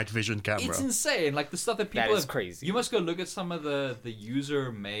as a night vision camera. It's insane. Like the stuff that people is have, crazy. You must go look at some of the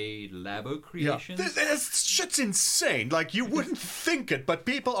user-made Labo Yeah, creations. this shit's insane. Like, you wouldn't think it, but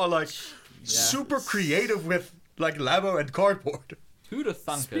people are like, super creative with like Labo and cardboard. Who'd have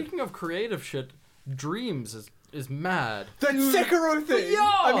thunk it? Speaking of creative shit, Dreams is mad. That Sekiro thing.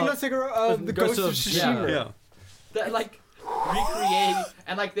 Yeah! I mean, not Sekiro. The Ghost of Tsushima. Yeah. That like recreating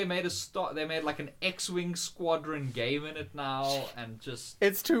and like they made like an X-wing squadron game in it now and just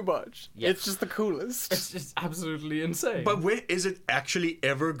It's too much. Yeah. It's just the coolest. It's just absolutely insane. But when is it actually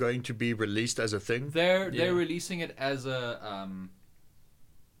ever going to be released as a thing? they're Yeah. releasing it as a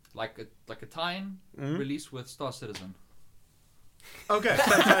like a tie-in release with Star Citizen. Okay,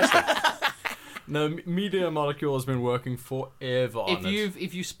 fantastic. No, Media Molecule has been working forever on it.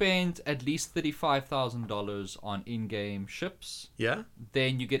 If you spend at least $35,000 on in-game ships, Yeah.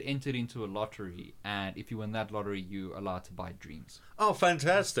 then you get entered into a lottery, and if you win that lottery, you're allowed to buy Dreams. Oh,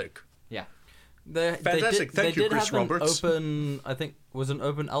 fantastic. Yeah. Fantastic. Thank you, did Chris have an Roberts. Open, I think, was an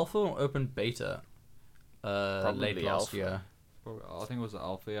open alpha or open beta? Probably Late last alpha. year. I think it was the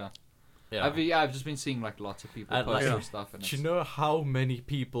alpha, yeah. Yeah. I've just been seeing like lots of people And, post like, their stuff. And Do you know how many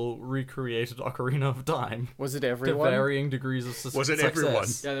people recreated Ocarina of Time? Was it To everyone? varying degrees of Was it success. everyone?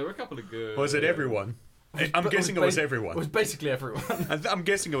 Yeah, there were a couple of good. Was it everyone? I'm guessing it was It everyone. was basically everyone. I'm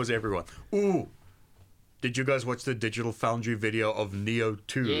guessing it was everyone. Ooh. Did you guys watch the Digital Foundry video of Neo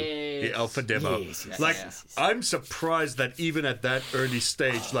 2? The Yes. alpha demo. Yes. Like, Yes. I'm surprised that even at that early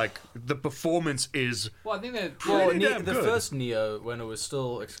stage, like, the performance is... Well, I think that. Well, Really damn the good. first Neo, when it was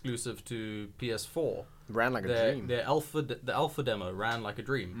still exclusive to PS4, Ran like a dream. the alpha demo ran like a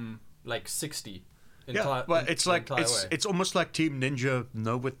dream, like 60. Yeah, well, it's like, entire way. it's almost like Team Ninja,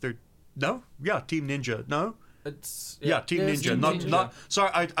 with their... No? Yeah, Team Ninja, no? It's Yeah, Team Yes, Ninja. Team Not, Ninja. not.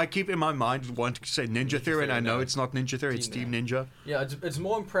 Sorry, I keep in my mind wanting to say Ninja Theory, and I know no. it's not Ninja Theory. It's Team Team Ninja. Yeah, it's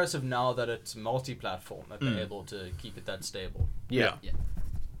more impressive now that it's multi-platform that they're able to keep it that stable. Yeah.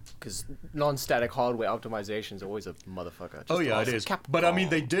 Because non-static hardware optimization is always a motherfucker. Just Oh yeah, awesome. it is. Capcom. But I mean,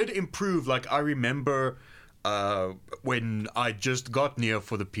 they did improve. Like I remember when I just got Neo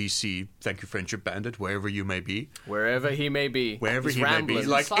for the PC. Thank you, Friendship Bandit, wherever you may be. Wherever he may be. Wherever he's he rambling. may be.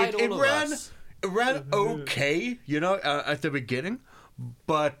 Like Inside it all of ran. us. It ran okay, at the beginning,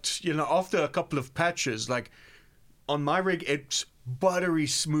 but after a couple of patches, like on my rig, it's buttery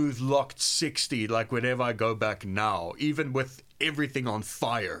smooth locked 60. Like whenever I go back now, even with everything on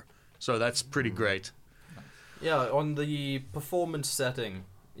fire, so that's pretty great. Yeah, on the performance setting,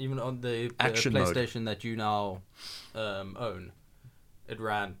 even on the Action mode. PlayStation that you now own, it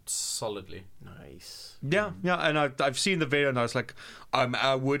ran solidly. Nice. Yeah, and I've seen the video, and I was like,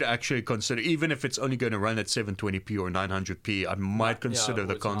 I would actually consider, even if it's only going to run at 720p or 900p, I might consider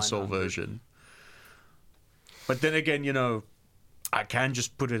the it's console 900. version. But then again, I can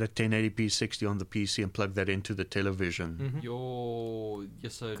just put it at 1080p 60 on the PC and plug that into the television.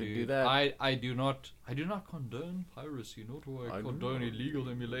 Yes, I Could do. do that. I do not condone piracy, nor do I condone illegal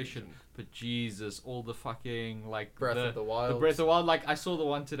emulation. But Jesus, all the fucking like Breath of the Wild. The Breath of the Wild. Like I saw the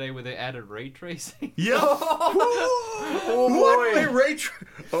one today where they added ray tracing. Yeah. Oh What? boy. They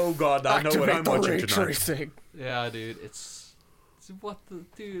oh god, I know what I'm Activate the watching ray tonight. tracing. Yeah, dude, it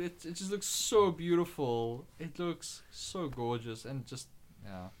just looks so beautiful. It looks so gorgeous and just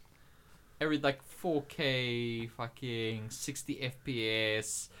every like 4K fucking 60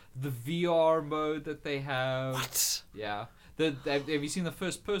 FPS, the VR mode that they have. What? Yeah. Have you seen the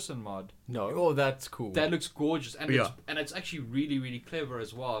first person mod? No. Oh, that's cool. That looks gorgeous and Yeah. it's actually really really clever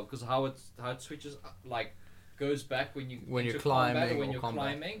as well because how it switches like goes back when When you're enter combat climbing or when or you're combat.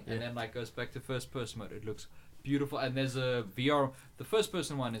 climbing Yeah. and then like goes back to first person mode. It looks beautiful and there's a VR. The first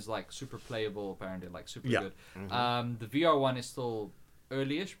person one is like super playable apparently, like super Yeah. good. The VR one is still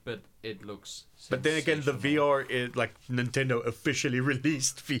early-ish, but it looks. But then again, the sensational. VR is like Nintendo officially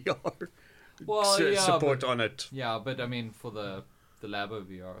released VR Well, yeah, support but, on it. yeah, but I mean for the Labo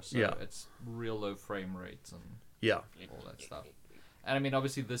VR, so Yeah. it's real low frame rates and Yeah. all that stuff. And I mean,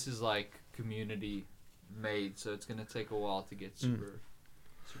 obviously, this is like community made, so it's gonna take a while to get super.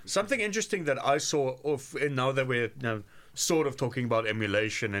 Something interesting that I saw and now that we're sort of talking about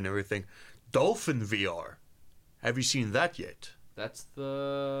emulation and everything, Dolphin VR. Have you seen that yet? That's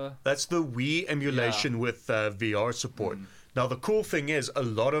the. That's the Wii emulation with VR support. Now the cool thing is, a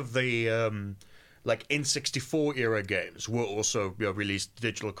lot of the like N64 era games were also released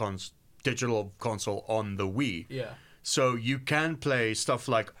digital console on the Wii. Yeah. So you can play stuff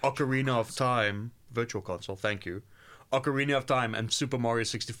like Ocarina of Time, Virtual Console, thank you, Ocarina of Time and Super Mario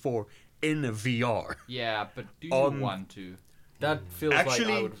 64 in VR. Yeah, but do you On- want to? That feels like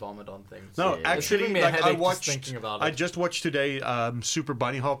Actually- I would vomit on things. No, It's actually, giving me a like I headache just watched, thinking about I it. just watched today Super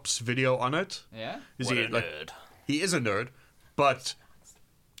Bunny Hop's video on it. Yeah. Is he, like, he is a nerd, but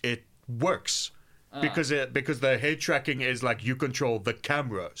it works. because the head tracking is like you control the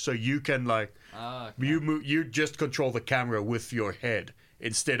camera, so you can like Okay. you just control the camera with your head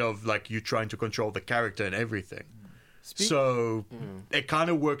instead of like you trying to control the character and everything. So it kind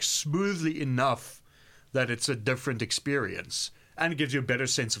of works smoothly enough that it's a different experience, and it gives you a better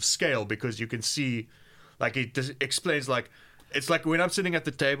sense of scale because you can see, like explains like. It's like when I'm sitting at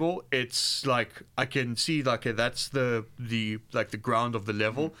the table, it's like I can see like that's the ground of the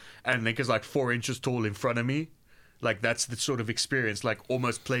level, and Link is like 4 inches tall in front of me. Like that's the sort of experience, like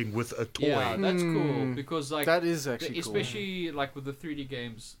almost playing with a toy. Yeah, that's cool because like that is actually especially like with the 3D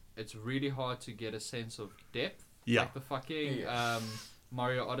games, it's really hard to get a sense of depth. Yeah. Like the fucking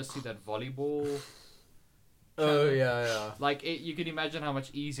Mario Odyssey, that volleyball. Oh yeah. Like you can imagine how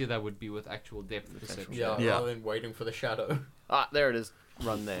much easier that would be with actual depth perception. Yeah, Yeah. rather than waiting for the shadow. Ah, there it is.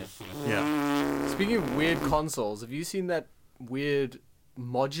 Run there. Yeah. Speaking of weird consoles, have you seen that weird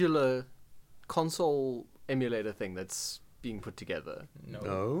modular console emulator thing that's being put together?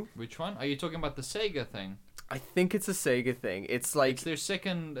 No. Which one? Are you talking about the Sega thing? I think it's a Sega thing. It's like It's their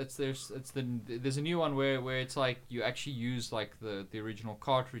second. There's a new one where it's like you actually use like the original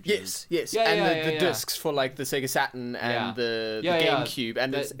cartridges. yes, Yeah, and yeah, the yeah. discs for like the Sega Saturn and the GameCube,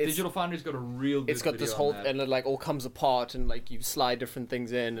 and it's Digital Foundry's got a real. Good it's got this video whole on that. and it like all comes apart and like you slide different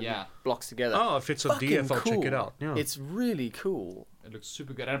things in and Yeah. it blocks together. Oh, if it's on Fucking DF, I'll check it out. Yeah. It's really cool. It looks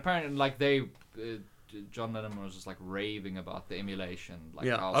super good, and apparently, like John Lennon was just like raving about the emulation. Like,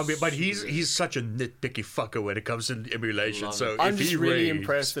 yeah. how I mean, but super he's good. he's such a nitpicky fucker when it comes to emulation. Love So it. I'm if just he really raves-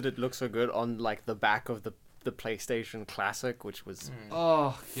 impressed that it looks so good on like the back of the PlayStation Classic, which was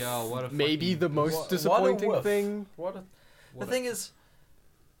Oh yeah, what a maybe fucking- the most What a disappointing whiff. thing. The thing is,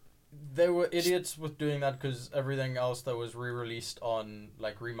 they were idiots with doing that because everything else that was re-released on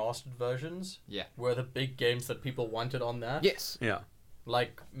like remastered versions Yeah. were the big games that people wanted on that. Yes. Yeah.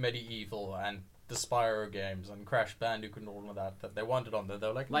 Like Medieval and the Spyro games and Crash Bandicoot and all of that they wanted on there. They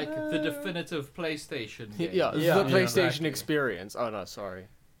were like, the definitive PlayStation game. Yeah, Yeah, the yeah, PlayStation exactly. experience. Oh no, sorry.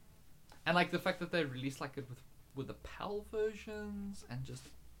 And like the fact that they released like it with the PAL versions and just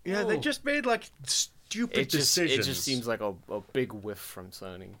Yeah, they just made like stupid decisions. It just seems like a big whiff from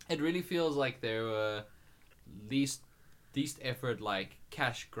Sony. it really feels like they were least effort like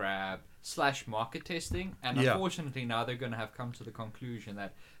cash grab / market testing, and Yeah. unfortunately now they're going to have come to the conclusion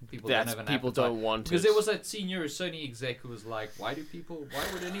that people That's don't have an people appetite. don't want Because it. there was that senior Sony exec who was like, why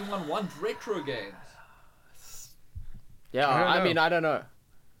would anyone want retro games? Yeah, I don't know.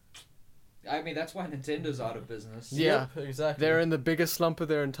 I mean, that's why Nintendo's out of business. Yeah. Yep, exactly. They're in the biggest slump of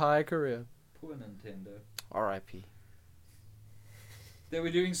their entire career. Poor Nintendo. R.I.P. They were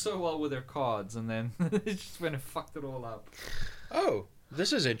doing so well with their cards, and then they just went and fucked it all up. Oh,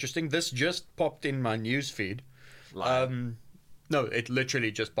 this is interesting. This just popped in my news feed. No, it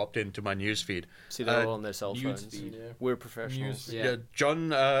literally just popped into my news feed. See, they're all on their cell news phones. feed. Yeah. We're professionals. Yeah.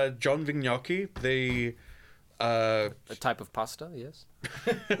 Yeah, John Vignocchi, the A type of pasta, yes.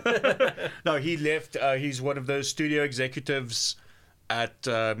 no, he left. He's one of those studio executives at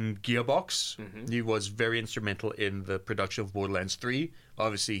Gearbox. He was very instrumental in the production of Borderlands 3.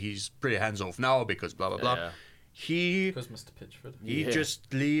 Obviously, he's pretty hands off now because blah blah blah. Yeah. He Because Mr.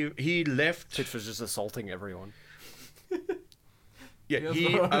 Pitchford. he left. Titch was just assaulting everyone. Yeah, He has he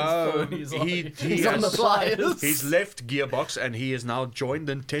no phone, he's on- He's on the flyers. He's left Gearbox and he has now joined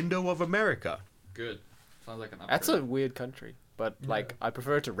Nintendo of America. Good. Sounds like an upgrade. That's a weird country, but like I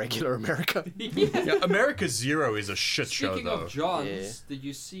prefer it to regular America. Yeah, America Zero is a shit show Speaking though. of Johns, Yeah. did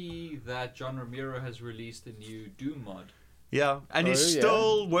you see that John Romero has released a new Doom mod? Yeah, and he's Oh, yeah.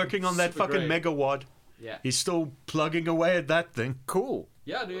 still working on that Super fucking great. megawad. Yeah. He's still plugging away at that thing. Cool.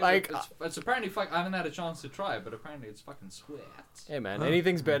 Yeah, dude. Like, it's apparently I haven't had a chance to try it, but apparently it's fucking sweet. Hey man,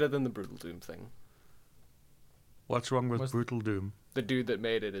 anything's better than the Brutal Doom thing. What's wrong with What's- Brutal Doom? The dude that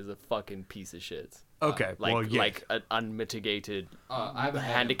made it is a fucking piece of shit. Okay, Like well, yeah. like an unmitigated I haven't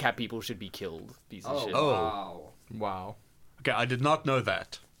had handicapped people should be killed piece of Oh, shit. Oh. wow. Wow. Okay, I did not know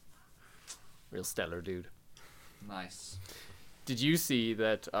that. Real stellar dude. Nice. Did you see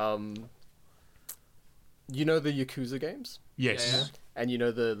that you know the Yakuza games? Yes. Yeah. And you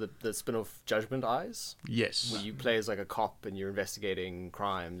know the spin-off Judgment Eyes? Yes. Where you play as like a cop and you're investigating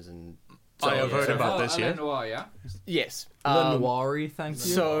crimes and I have heard about this, yeah? Alain Noir, yeah? Yes. Lenoir, thank you.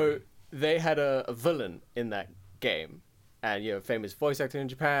 So they had a villain in that game, and famous voice actor in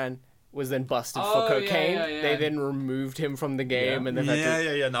Japan was then busted Oh, for yeah, cocaine. yeah, yeah. They then removed him from the game, and they've had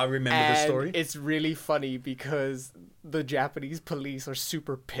to. Yeah. Now I remember the And story. it's really funny because the Japanese police are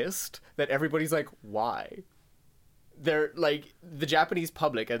super pissed that everybody's like, why? they're like the Japanese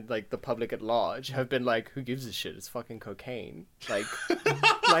public and like the public at large have been like, who gives a shit? It's fucking cocaine. Like,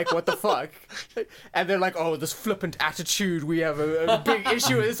 like what the fuck? And they're like, oh, this flippant attitude. We have a big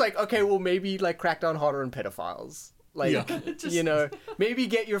issue. It's like, okay, well maybe like crack down harder on pedophiles. Like, you know, maybe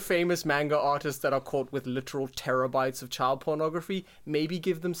get your famous manga artists that are caught with literal terabytes of child pornography. Maybe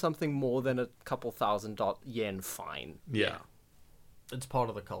give them something more than a couple $1,000 fine. Yeah. It's part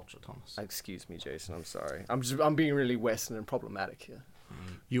of the culture, Thomas. Excuse me, Jason. I'm sorry. I'm being really Western and problematic here.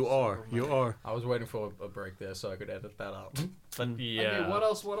 You are. I was waiting for a break there so I could edit that out. But yeah. Okay, what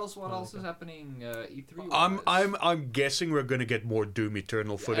else is happening? E3. I'm guessing we're gonna get more Doom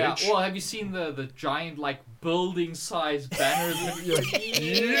Eternal footage. Well, have you seen the giant like building size banners?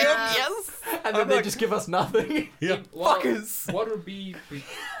 Yes. And then they just give us nothing. Yeah. Fuckers. What would be?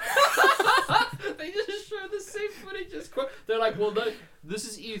 They just show the same footage as they're like, well, this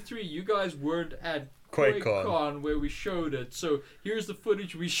is E3. You guys weren't at QuakeCon where we showed it, so here's the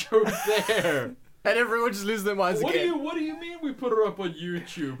footage we showed there. And everyone just loses their minds again. What do you mean we put her up on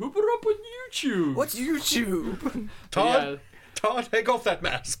YouTube? Who put her up on YouTube? What's YouTube? Todd, take off that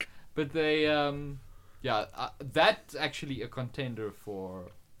mask. But they, that's actually a contender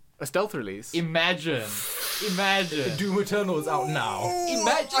for A stealth release. Imagine. Doom Eternal is out now.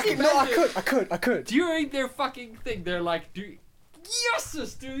 Imagine. I could. During their fucking thing, they're like,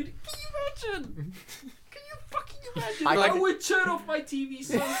 yes, dude. Can you imagine? Can you fucking imagine? I would turn off my TV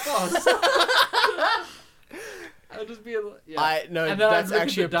so fast. I'd just be like, and then that's I'd look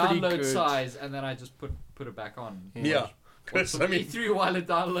actually at the a pretty download good size, and then I just put it back on. Yeah. Because E3 while it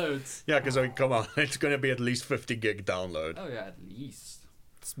downloads. Yeah, because come on, it's going to be at least 50 gig download. Oh yeah, at least.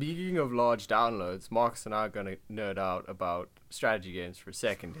 Speaking of large downloads, Marcus and I are going to nerd out about strategy games for a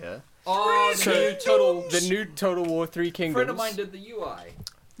second here. Oh, the new Total War 3 Kingdoms. A friend of mine did the UI.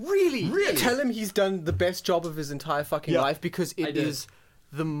 Really? Tell him he's done the best job of his entire fucking life because it is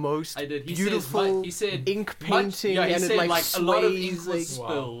the most beautiful ink painting and it like a lot of ink sways, was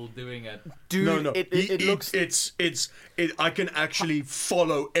spilled doing it. Dude, no. It looks... I can actually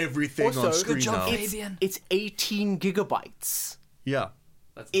follow everything on screen now. It's 18 gigabytes. Yeah.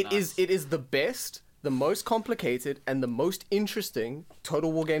 It is the best, the most complicated, and the most interesting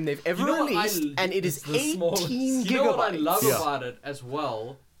Total War game they've ever released, and it is 18 gigabytes. You know what I love about it as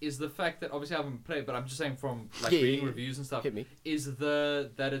well is the fact that obviously I haven't played, but I'm just saying from like reading reviews and stuff. Hit me. Is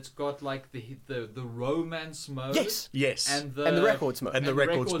that it's got like the romance mode. Yes. And the records mode. And the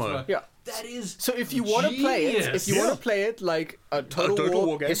records mode. Yeah. That is so if you want to play it, like a Total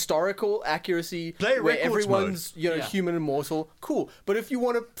War game, historical accuracy, where everyone's human and mortal, cool. But if you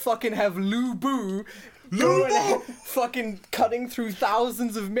want to fucking have Lu Bu fucking cutting through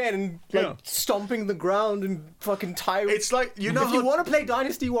thousands of men and like stomping the ground and fucking tiring. It's like if you want to play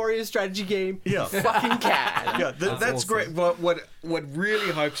Dynasty Warriors strategy game, fucking can. Yeah, that's awesome. Great. But what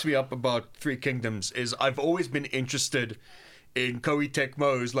really hypes me up about Three Kingdoms is I've always been interested in Koei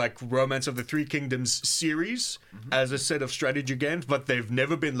Tecmo's like Romance of the Three Kingdoms series as a set of strategy games, but they've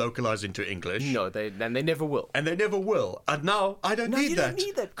never been localized into English. No, they never will. And they never will. And now I don't need that.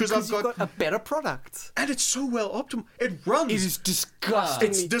 Because I've got a better product. And it's so well optimized. It runs. It is disgusting.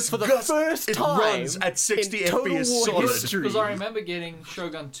 It's disgusting. For the first time. It runs at 60 FPS solid. Because I remember getting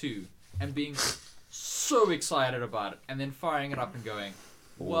Shogun 2 and being so excited about it, and then firing it up and going,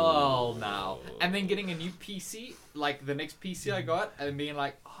 well, now. And then getting a new PC, like the next PC I got, and being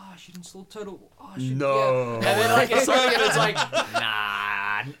like, oh, I should install Total. Oh, no. And then like it's like,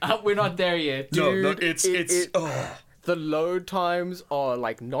 nah, we're not there yet. Dude, no, it's the load times are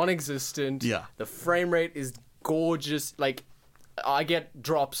like non-existent. Yeah. The frame rate is gorgeous. Like, I get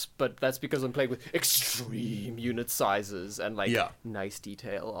drops, but that's because I'm playing with extreme unit sizes and like nice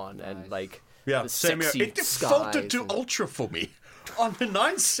detail on and like the sexy it defaulted to ultra for me. On the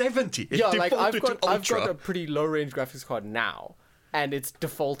 970, I've got a pretty low range graphics card now, and it's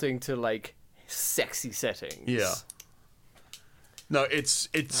defaulting to like sexy settings. Yeah. No, it's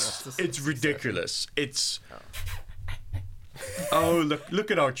ridiculous. It's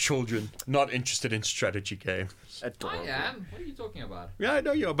look at our children not interested in strategy games. Adorable. I am. What are you talking about? Yeah, I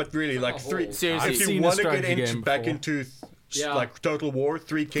know you are, but really, like Seriously, if you want to get back into like Total War,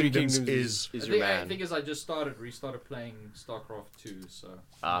 Three Kingdoms is your man. The thing is, I just restarted playing StarCraft 2, so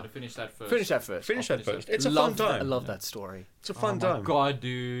I'm gonna finish that first. Finish that first. It's a fun time. I love that story. It's a fun time. God,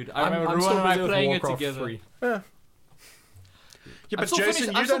 dude, I remember Ruan and I playing it together. Yeah, but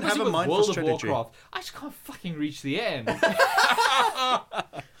Jason, you don't have a mind for strategy. Warcraft. I just can't fucking reach the end.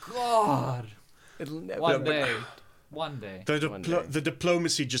 God. One day. The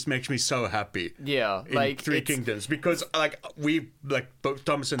diplomacy just makes me so happy. Yeah, in Three Kingdoms, because both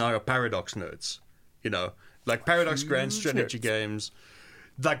Thomas and I are Paradox nerds, Like Paradox Grand Strategy Games,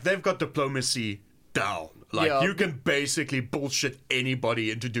 like they've got diplomacy down. Like Yeah. you can basically bullshit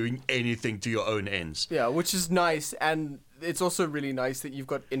anybody into doing anything to your own ends. Yeah, which is nice, and it's also really nice that you've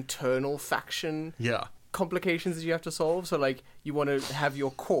got internal faction Yeah. complications that you have to solve. So like you want to have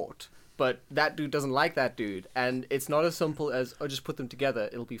your court, but that dude doesn't like that dude, and it's not as simple as just put them together,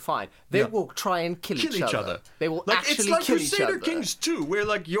 it'll be fine. They Yeah. will try and kill each other. They will Like actually it's like kill each Crusader other. Kings 2, where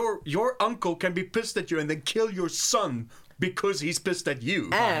like your uncle can be pissed at you and then kill your son because he's pissed at you.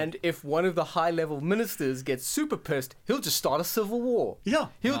 And if one of the high-level ministers gets super pissed, he'll just start a civil war. Yeah.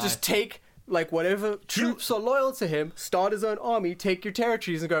 He'll Nice. just take like whatever troops are loyal to him, start his own army, take your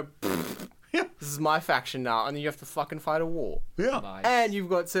territories, and go. Yeah. This is my faction now, and then you have to fucking fight a war. Yeah. Nice. And you've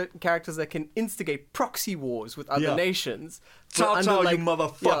got certain characters that can instigate proxy wars with other Yeah. nations. Cao But Cao, under, you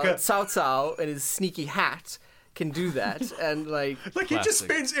motherfucker. Yeah, Cao Cao and his sneaky hat can do that, and like Like he just Classic.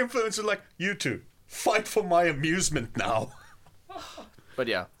 spends influence on like, you two, fight for my amusement now. But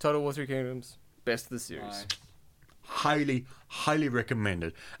yeah, Total War 3 Kingdoms, best of the series. Nice. Highly, highly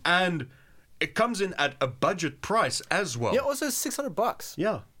recommended. And it comes in at a budget price as well. Yeah, also $600.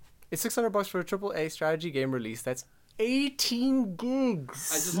 Yeah. It's $600 for a AAA strategy game release. That's 18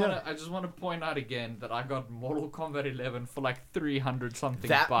 gigs. I just want to point out again that I got Mortal Kombat 11 for like 300 something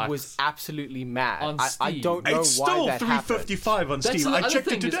That bucks. was absolutely mad. On I Steam. don't know It's why still that happened. $355 on That's Steam. the I other checked it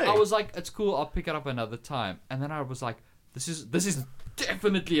thing is today. I was like, it's cool. I'll pick it up another time. And then I was like, this is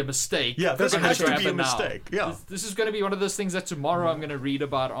definitely a mistake. Yeah, this That has to be a happen now. mistake, yeah. This is going to be one of those things that tomorrow I'm going to read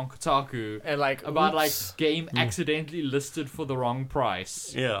about on Kotaku. And like, About like oops. game accidentally listed for the wrong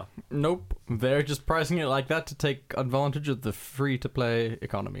price. Yeah. Nope. They're just pricing it like that to take advantage of the free-to-play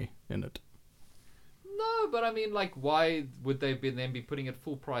economy in it. No, but I mean, like, why would they then be putting it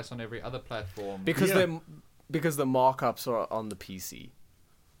full price on every other platform? because Yeah. the markups are on the PC.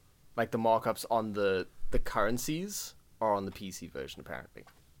 Like the markups on the currencies are on the PC version apparently.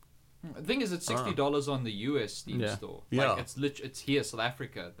 The thing is, it's $60 on the US Steam Yeah. store. Yeah. Like, it's here, South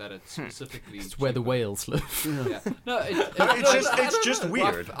Africa, that it's specifically. It's where the cheaper. whales live. Yeah. No, it's just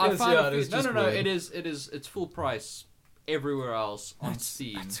weird. I Yes, find yeah, it it is no, just no, no. weird. It is. It's full price everywhere else on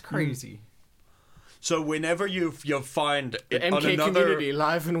Steam. It's crazy. So whenever you find The it on MK another, community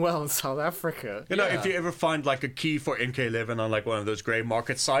live and well in South Africa. you know, Yeah. if you ever find like a key for MK11 on like one of those grey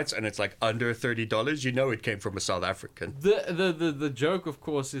market sites and it's like under $30, you know it came from a South African. The joke, of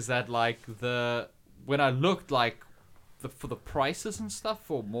course, is that like when I looked like for the prices and stuff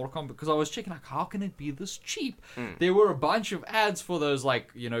for Mortal Kombat, because I was checking like how can it be this cheap? There were a bunch of ads for those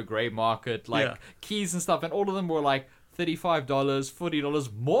like grey market like Yeah. keys and stuff, and all of them were like $35,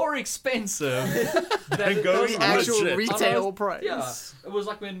 $40 more expensive than go those eat The actual legit. retail price. Yeah, it was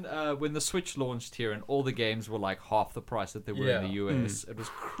like when the Switch launched here and all the games were like half the price that they were in the Yeah. US. It was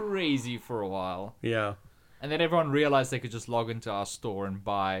crazy for a while. Yeah. And then everyone realized they could just log into our store and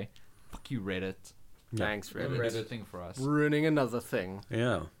buy. Fuck you, Reddit. Thanks, Reddit. Reddit did a thing for us. Ruining another thing.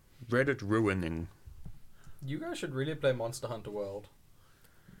 Yeah. Reddit ruining. You guys should really play Monster Hunter World.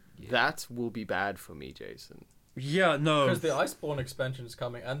 That will be bad for me, Jason. Yeah, no. Because the Iceborne expansion is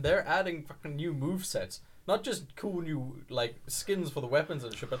coming, and they're adding fucking new movesets. Not just cool new like skins for the weapons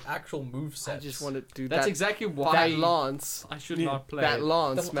and shit, but actual movesets. I just want to do That's that. exactly why that lance. I should not play. That it.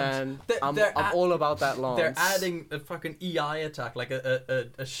 lance, The- man. they're- I'm they're at- all about that lance. They're adding a fucking EI attack, like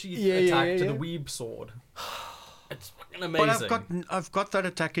a sheath Yeah, attack yeah, to yeah. the Weeb sword. It's fucking but amazing. I've got that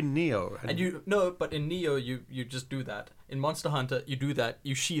attack in Neo. And but in Neo you just do that. In Monster Hunter you do that,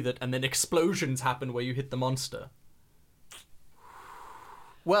 you sheath it, and then explosions happen where you hit the monster.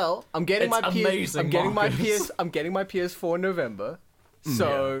 Well, I'm getting It's my PS. amazing, I'm getting my Marcus. PS. I'm getting my PS4 in November.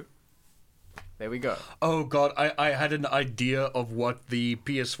 So there we go. Oh god, I had an idea of what the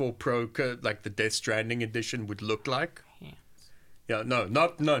PS4 Pro, like the Death Stranding edition, would look like. Yeah,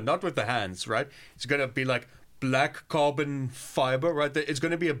 not with the hands, right? It's gonna be like black carbon fiber, right? It's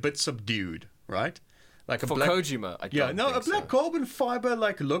gonna be a bit subdued, right? Like a For black. Kojima, I Yeah, don't no, a think black so. carbon fiber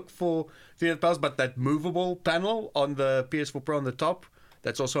like look for 300 pounds, but that movable panel on the PS4 Pro on the top,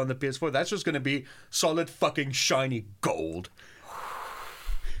 that's also on the PS4. That's just gonna be solid fucking shiny gold.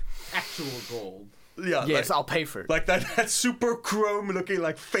 Actual gold. Yeah, Yes, like, I'll pay for it. like that super chrome looking,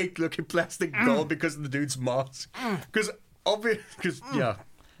 like fake looking plastic gold because of the dude's mask. Because yeah,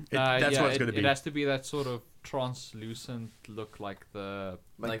 that's what it's gonna be. It has to be that sort of translucent look, like the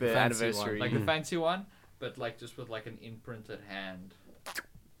like the the fancy anniversary. like the fancy one, but like just with like an imprinted hand.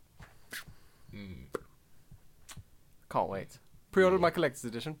 Can't wait. Pre-ordered my collector's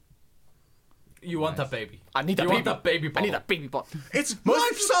edition. You want that baby. I need that You baby. want that baby I bottle. need that baby bottle. It's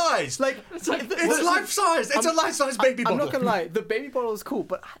life size. It's It's life size. It's a life size baby I'm bottle. not gonna lie, the baby bottle is cool,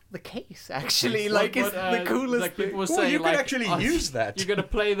 but the case actually, is the coolest like thing. people were Well, saying, you could like, actually use that. You're gonna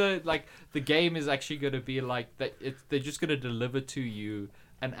play the game is actually gonna be like that. They're just gonna deliver to you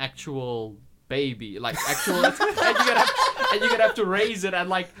an actual baby, like actual, and you're gonna have to raise it, and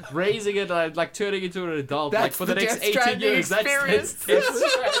like raising it, like turning into an adult, like That's for the the next Death 18 Stranding years. experience. That's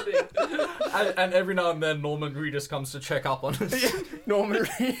Death Stranding. And every now and then Norman Reedus comes to check up on us. Normally,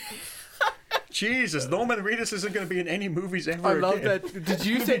 Jesus, Norman Reedus isn't going to be in any movies ever I love again. that. Did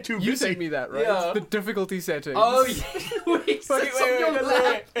you Be say too you busy. sent me that, right? Yeah. The difficulty settings. Oh yeah, wait,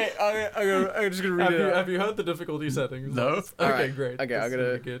 Wait, I'm just gonna read it. Have you heard the difficulty settings? No. Okay, Alright, great. okay, That's I'm gonna-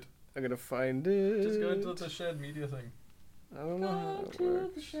 really good. I'm gonna find it. Just go into the shared media thing. I don't know how it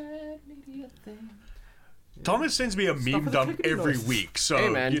works. Thomas sends me a meme with the dump clickety every noise. week, so Hey,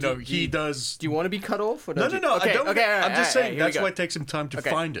 man, he does. Do you want to be cut off? Or No, don't no, you? no. Okay, I don't. okay, all right, I'm just all right, saying here we that's go. why it takes him time to Okay.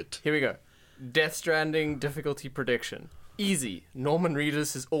 find it. Here we go. Death Stranding difficulty prediction. Easy. Norman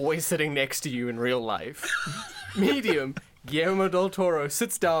Reedus is always sitting next to you in real life. Medium. Guillermo del Toro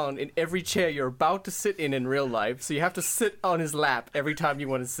sits down in every chair you're about to sit in real life, so you have to sit on his lap every time you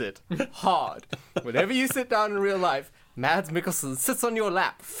want to sit. Hard. Whenever you sit down in real life, Mads Mikkelsen sits on your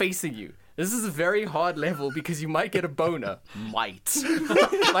lap, facing you. This is a very hard level because you might get a boner. Might.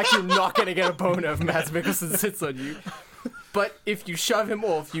 Like you're not going to get a boner if Mads Mikkelsen sits on you. But if you shove him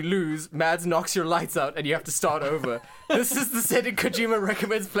off, you lose. Mads knocks your lights out, and you have to start over. This is the setting Kojima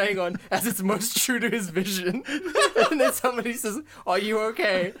recommends playing on, as it's most true to his vision. And then somebody says, "Are you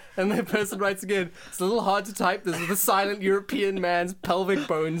okay?" And the person writes again, "It's a little hard to type. This is the silent European man's pelvic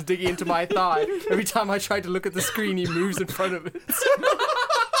bones digging into my thigh. Every time I try to look at the screen, he moves in front of it."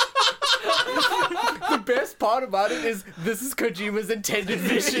 The best part about it is this is Kojima's intended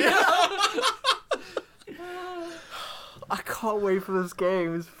vision. I can't wait for this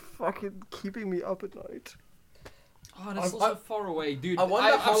game. It's fucking keeping me up at night. Oh, that's so far away, dude. I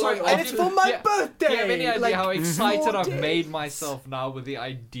wonder I'm how sorry, long- I And it's didn't- for my yeah. birthday! Do you have any idea Like, how excited 4 I've days. made myself now with the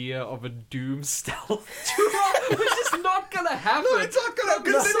idea of a Doom stealth? Which is not gonna happen. No, it's not gonna. I'm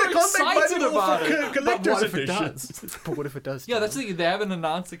Because so then they can't make excited money about off it. of collector's What if it edition. does? But what if it does? Yeah, Tom? that's the thing. They haven't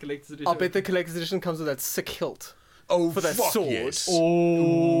announced the collector's edition. I'll bet the collector's edition comes with that sick hilt. Oh, For that fuck sword. yes.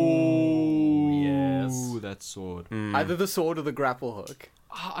 Oh, yes. that sword. Either the sword or the grapple hook.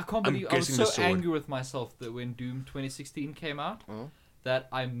 I can't I'm believe I was guessing so the sword. angry with myself that when Doom 2016 came out, that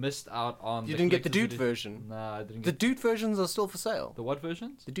I missed out on. You didn't get the collector's Dude edition. version. Nah, I didn't The get Dude versions are still for sale. the what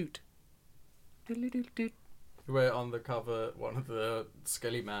versions? The Dude. Where on the cover, one of the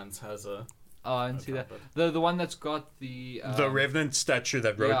Skelly Mans has a. Oh, I didn't see that. cover. The one that's got the The Revenant statue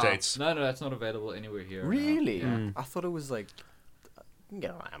that yeah. rotates. No, that's not available anywhere here. now. Really? Yeah. I thought it was like... You can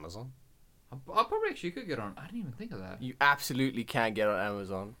get it on Amazon. I probably actually could get on. I didn't even think of that. You absolutely can get it on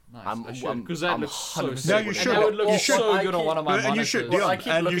Amazon. Nice. I'm- I should, I'm- because that I'm looks so 100% sick. No, you And should. that would look You should. so I good on keep- one of my And you monitors. should, Well, I Dion, keep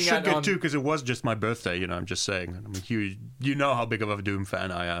and you looking should at get on- too because it was just my birthday. You know, I'm just saying. I'm a huge. You know how big of a Doom fan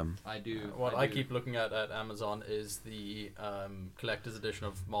I am. I do. What I I do. keep looking at Amazon is the collector's edition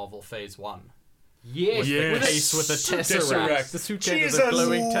of Marvel Phase 1. Yes. Yes. The case with the Tesseract. Tesseract. The suitcase with Jesus. the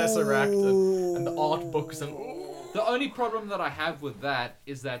glowing Tesseract and the art books and... The only problem that I have with that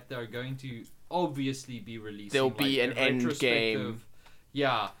is that they're going to obviously be releasing. There'll be like, an a end retrospective- game.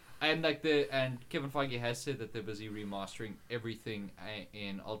 Yeah, and and Kevin Feige has said that they're busy remastering everything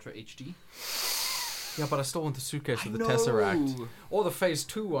in Ultra HD. Yeah, but I still want the suitcase I with the know. Tesseract. Or the Phase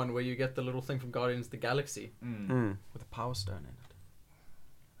 2 one where you get the little thing from Guardians of the Galaxy Mm. with a Power Stone in it.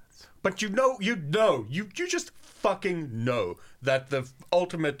 But you just fucking know that the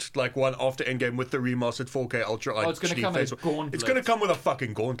ultimate like one after Endgame with the remastered 4K Ultra Oh, it's gonna HD come in a phase- gauntlet. It's gonna come with a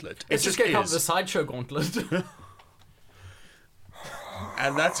fucking gauntlet. It It's just just going to come is. with the Sideshow Gauntlet.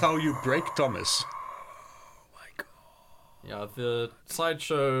 And that's how you break Thomas. Yeah, the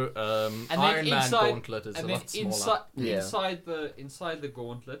Sideshow And then Iron Man inside, Gauntlet is and a then lot smaller. inside the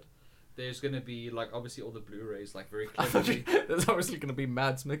gauntlet, there's gonna be like obviously all the Blu-rays like very I thought cleverly. There's obviously going to be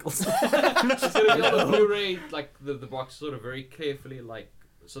Mads Mikkelsen. There's gonna be all the Blu-ray like the box sort of very carefully like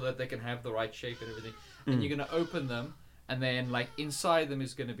so that they can have the right shape and everything. And you're gonna open them, and then like inside them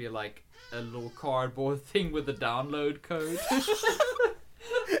is gonna be like a little cardboard thing with the download code.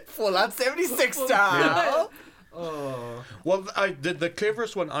 Fallout 76 style. Oh. Well, the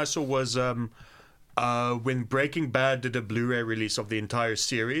cleverest one I saw was when Breaking Bad did a Blu-ray release of the entire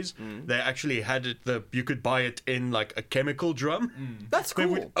series. They actually had it. You could buy it in like a chemical drum. That's They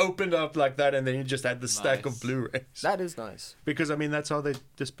cool. would open up like that, and then you just had the stack Nice. of Blu-rays. That is nice. Because I mean, that's how they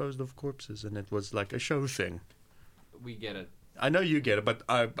disposed of corpses, and it was like a show thing. We get it. I know you get it, but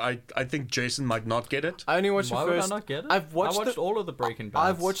I think Jason might not get it. I only watched Why the would I first. not get it? I've watched, I watched all of the Breaking Bad.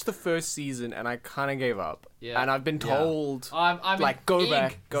 I've watched the first season and I kind of gave up. Yeah. And I've been told, I'm like, go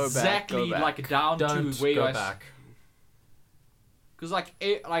back, go back, exactly go back. like down Don't to where go I back. Because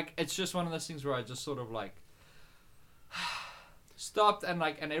it's just one of those things where I just sort of like stopped and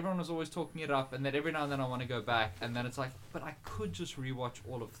everyone was always talking it up, and then every now and then I want to go back, and then it's like, but I could just rewatch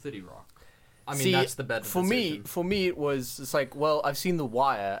all of 30 Rock. I mean, See, that's the better decision. For me, it was, it's like, well, I've seen The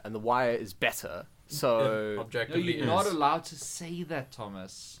Wire, and The Wire is better. So, No, Objectively, you're not allowed to say that,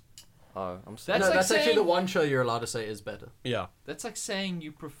 Thomas. oh, I'm That's sorry. no, like that's actually saying- the one show you're allowed to say is better. Yeah. That's like saying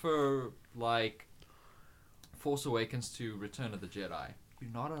you prefer like Force Awakens to Return of the Jedi.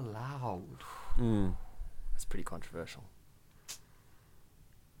 You're not allowed. That's pretty controversial.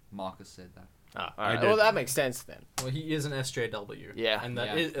 Marcus said that. Ah, I alright. did. Well, that makes sense then. Well, he is an SJW. Yeah. And that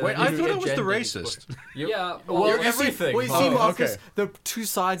Yeah. is, Wait, I is thought the I was the agenda he's racist. pushing. You- Yeah, well, you're you see- everything. Well, you see, Oh, Marcus, okay. the two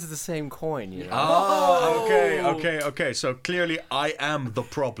sides of the same coin, you know? Oh, okay. So clearly, I am the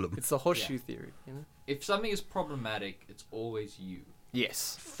problem. It's the horseshoe theory, you know? If something is problematic, it's always you.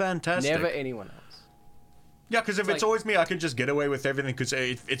 Yes. Fantastic. Never anyone else. Yeah, because if It's it's like- always me, I can just get away with everything because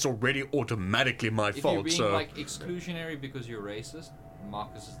it's already automatically my If you're fault. being So like exclusionary because you're racist,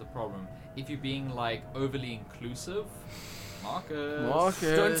 Marcus is the problem. If you're being like overly inclusive, Marcus.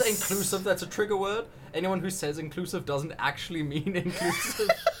 Don't say inclusive, that's a trigger word. Anyone who says inclusive doesn't actually mean inclusive.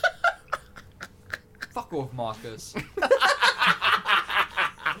 Fuck off, Marcus.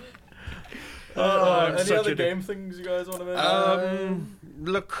 I'm Any such other a dick. game things you guys want to mention?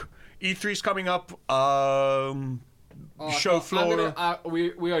 Look, E3's coming up. Oh, Show I'm floor. gonna-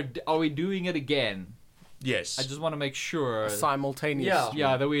 are we doing it again? Yes. I just want to make sure. Simultaneous. Yeah.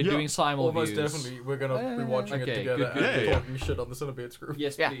 Yeah, that we're Yeah. doing simul Almost views. definitely, we're gonna be watching Okay, it together good, and good. Yeah. talking shit on the CineBeards group.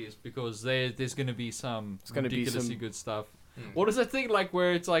 Yes, Yeah. please, because there's gonna be some gonna be ridiculously some- good stuff. What is that thing like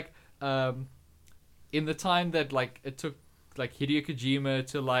where it's like, in the time that like it took like Hideo Kojima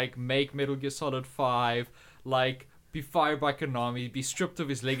to like make Metal Gear Solid 5, like be fired by Konami, be stripped of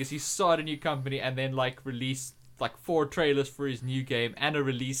his legacy, start a new company, and then like release like 4 trailers for his new game and a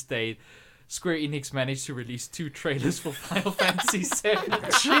release date. Square Enix managed to release 2 trailers for Final Fantasy VII.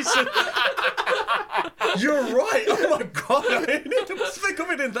 Jesus. You're right. Oh my god. I didn't even think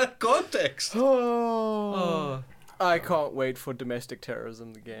of it in that context. Oh, I can't wait for Domestic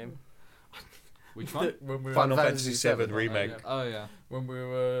Terrorism, the game. which one? When we Final were, Fantasy VII VII. remake. Oh yeah. when we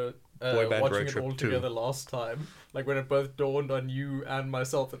were Boy Band watching Road it Trip all 2. together last time, like when it both dawned on you and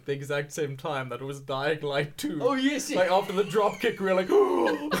myself at the exact same time that it was Dying Light 2. Oh yes. Like after the drop kick, we were like,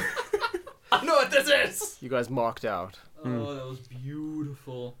 "Ooh, I know what this is." You guys marked out. Oh, that was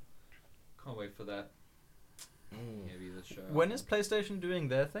beautiful. Can't wait for that. Maybe the show. When is PlayStation doing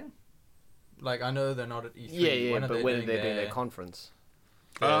their thing? Like I know they're not at E3. Yeah, When are but they when are doing they doing their conference?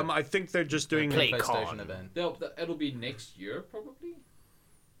 I think they're just doing. Play- PlayStation PlayCon. event. It'll be next year probably.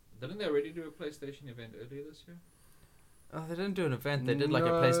 Didn't they already do a PlayStation event earlier this year? Oh, they didn't do an event. They did like a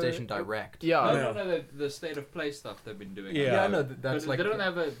No, PlayStation Direct. Yeah. No, the state of play stuff they've been doing. Yeah. I know that's But like.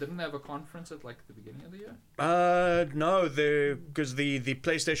 didn't they have a conference at like the beginning of the year? No, because the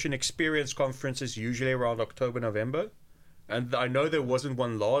PlayStation Experience conference is usually around October, November, and I know there wasn't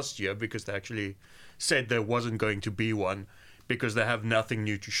one last year because they actually said there wasn't going to be one because they have nothing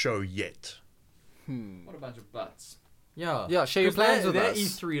new to show yet. What a bunch of butts. Yeah. Yeah, share your 'Cause plans with their us.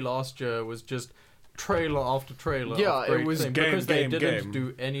 E3 last year was just trailer after trailer. Yeah, of great it was thing, game, because they game, didn't game.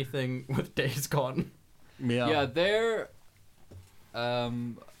 do anything with Days Gone. Yeah, they're.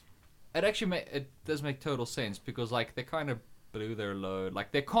 It actually it does make total sense because like they kind of blew their load.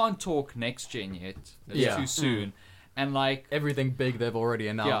 Like they can't talk next gen yet. It's Yeah. too soon. And like Everything big they've already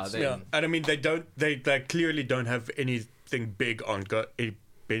announced. they- Yeah, and I mean they clearly don't have anything big on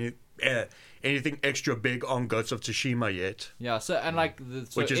anything extra big on Ghost of Tsushima yet. yeah, so and like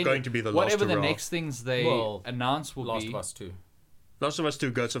Which is going to be the last whatever the hurrah. next things they Well, announce will Last be. of Us 2. Last of Us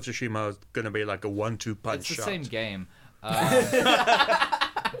 2, Ghost of Tsushima is going to be like a 1-2 punch It's the shot. same game.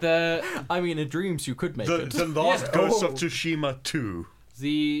 The I mean, in dreams you could make The, it. the last Yeah. Ghost of Oh. Tsushima 2.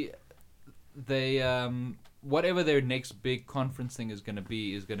 Whatever their next big conference thing is going to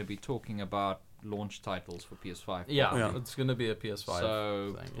be talking about launch titles for PS5. Yeah, Yeah. it's gonna be a PS5.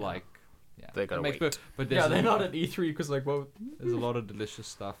 So thing, yeah. like, yeah, They gotta It makes- wait. But there's Yeah, a- they're not at E3 because like, well, There's a lot of delicious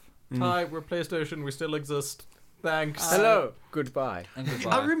stuff. hi, we're PlayStation, we still exist. Thanks. Hello. Goodbye. And I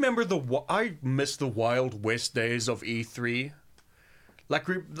goodbye. remember I miss the Wild West days of E3. Like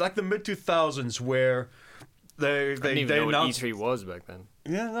the mid 2000s where I didn't they even know what announced E3 was back then.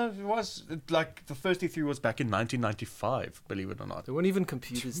 Yeah, no, it was like the first E3 was back in 1995. Believe it or not. There weren't even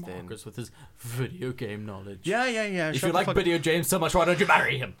computers then. Marcus with his video game knowledge. Yeah. If shut you the like fuck- video games so much, why don't you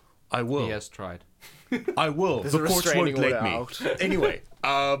marry him? I will. He has tried. I will. There's The a courts restraining won't let order me. out. Anyway,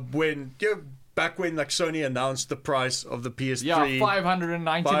 back when like Sony announced the price of the PS3, Yeah,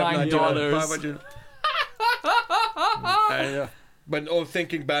 $599. But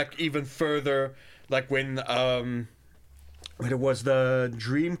thinking back even further, like when it was the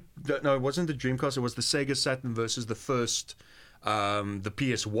no, it wasn't the Dreamcast. It was the Sega Saturn versus the first, the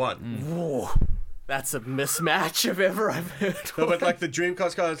PS1. Whoa, that's a mismatch if ever I've heard. No, one. but like the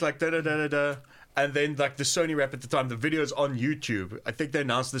Dreamcast guy was like da da da da da, and then like the Sony rep at the time, the videos on YouTube. I think they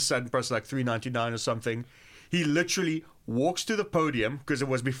announced the Saturn price like $399 or something. He literally walks to the podium because it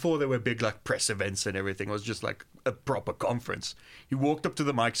was before there were big like press events and everything. It was just like a proper conference. He walked up to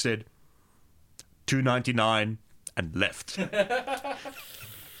the mic, said $299, and left.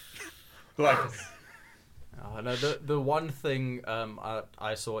 Like. No, the one thing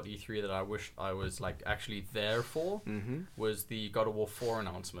I saw at E3 that I wished I was like actually there for was the God of War 4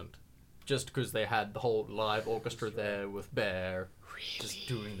 announcement. Just because they had the whole live orchestra there with Bear just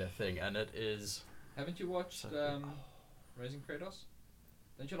doing their thing, and it is. Haven't you watched Raising Kratos?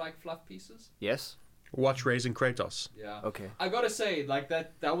 Don't you like fluff pieces? Yes. Watch Raising Kratos. Yeah. Okay. I gotta say, like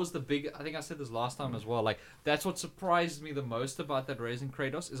that was the big. I think I said this last time as well. Like that's what surprised me the most about that Raising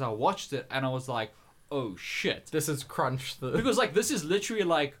Kratos is I watched it and I was like, oh shit. This is Crunch. Because like this is literally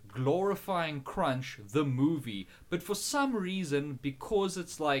like glorifying Crunch the movie, but for some reason because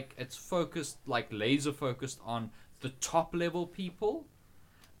it's focused like laser focused on the top level people,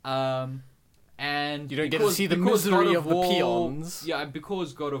 and You don't get to because- see the because misery God of the War- peons. Yeah, and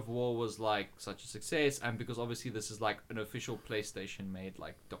because God of War was like such a success, and because obviously this is like an official PlayStation made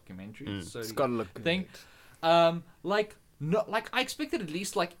like documentary, so It's gotta look good. thing. Like no, like I expected at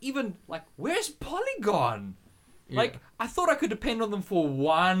least like even like where's Polygon? Like I thought I could depend on them for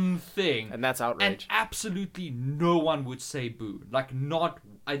one thing, And that's outrage. and absolutely no one would say boo. Like not,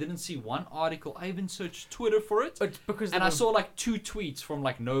 I didn't see one article. I even searched Twitter for it, But because and I saw like 2 tweets from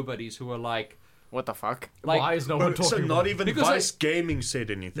like nobodies who were like, What the fuck? like why is no one talking So about not it? even Because Vice Gaming said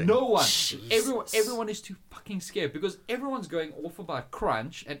anything. no one. Jesus. Everyone is too fucking scared because everyone's going off about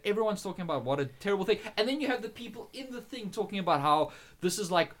Crunch and everyone's talking about what a terrible thing. And then you have the people in the thing talking about how this has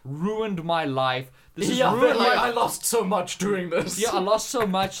like ruined my life. This has Yeah, ruined like, my I lost so much doing this. Yeah, I lost so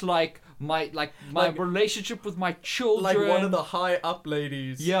much like my relationship with my children. Like one of the high up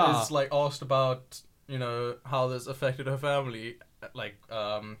ladies Yeah. is like asked about, how this affected her family. Like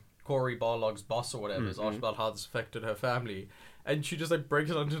Corey Barlog's boss or whatever is asked about how this affected her family. And she just like breaks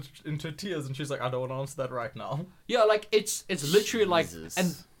it into tears and she's like, I don't want to answer that right now. Yeah, like it's literally like, Jesus.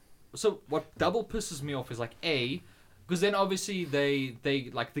 and so what double pisses me off is like because then obviously they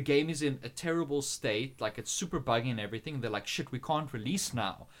like the game is in a terrible state, like it's super buggy and everything. They're like, shit, we can't release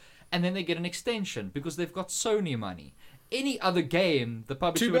now, and then they get an extension because they've got Sony money. Any other game, the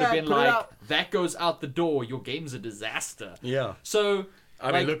publisher Too would have bad, been put it like, out. that goes out the door. Your game's a disaster. Yeah. So I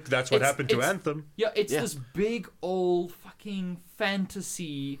mean, like, look, that's what it's- happened to it's- Anthem. Yeah, it's Yeah. this big old fucking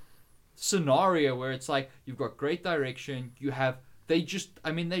fantasy scenario where it's like you've got great direction. They just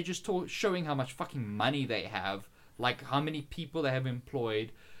showing how much fucking money they have, like how many people they have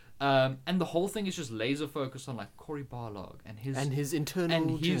employed, and the whole thing is just laser focused on like Cory Barlog and his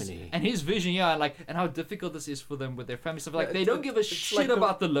internal journey. and his vision, yeah, and how difficult this is for them with their family stuff. Like Yeah, they don't give a it's shit like the-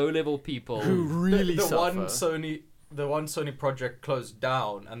 about the low level people. Who really the suffer. the one Sony project closed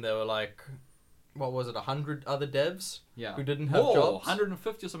down and there were like, what was it, 100 other devs Yeah. who didn't have More, jobs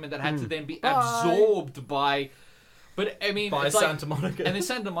 150 or something that had to then be Bye. absorbed by. But I mean, by it's like, Santa Monica. and then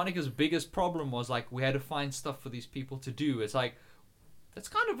Santa Monica's biggest problem was like we had to find stuff for these people to do. It's like that's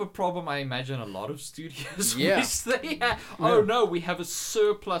kind of a problem I imagine a lot of studios Yeah. wish they had. Oh no, we have a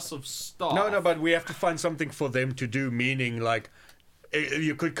surplus of stuff. No, but we have to find something for them to do, meaning like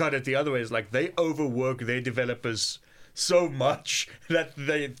you could cut it the other way. It's like they overwork their developers so much that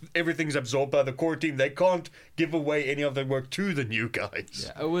everything's absorbed by the core team. They can't give away any of their work to the new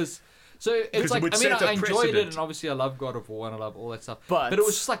guys. Yeah, it was. So it's Because it like would I mean set a I enjoyed it, precedent. and obviously I love God of War and I love all that stuff. But- it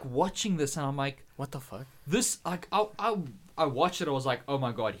was just like watching this, and I'm like, What the fuck? this like I watched it. I was like, oh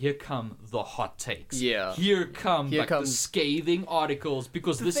my god, here come the hot takes. Yeah. Here come Here like the comes- scathing articles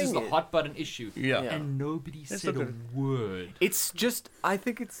because The this is thing the is- hot button issue. Yeah. Yeah. And nobody Let's said look a at word. It's just, I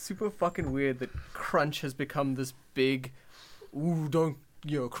think it's super fucking weird that Crunch has become this big, ooh, don't,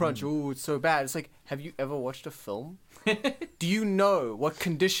 Crunch, ooh, it's so bad. It's like, have you ever watched a film? Do you know what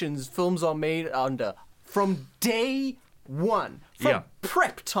conditions films are made under? From day one, from Yeah.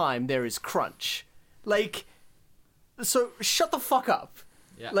 prep time, there is Crunch. Like, so shut the fuck up.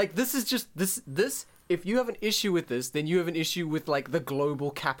 Yeah. Like this is just this. If you have an issue with this, then you have an issue with like the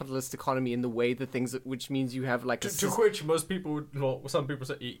global capitalist economy in the way that things, which means you have like To which most people, well, some people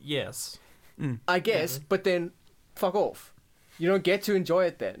say yes. I guess, but then fuck off. You don't get to enjoy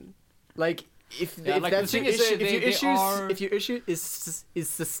it then. Like if like, that's the your thing is, issue, if your issue is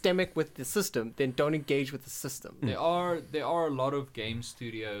systemic with the system, then don't engage with the system. There are a lot of game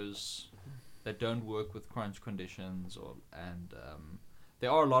studios that don't work with crunch conditions, and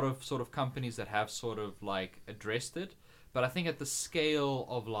there are a lot of sort of companies that have sort of like addressed it. But I think at the scale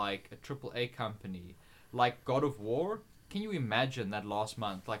of like a AAA company, like God of War, can you imagine that last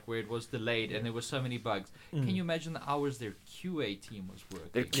month, like where it was delayed and there were so many bugs? Can you imagine the hours their QA team was working?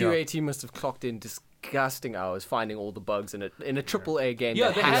 The QA team must have clocked in disgusting hours finding all the bugs in a AAA game.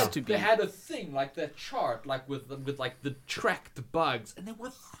 Yeah, that they had a thing like that chart, like with like the tracked bugs, and there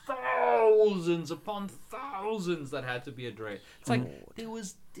were thousands upon thousands that had to be addressed. It's like there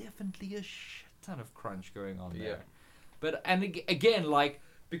was definitely a shit ton of crunch going on there. Yeah. But again, like,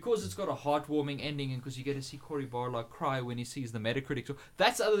 because it's got a heartwarming ending, and because you get to see Cory Barlog cry when he sees the Metacritic. So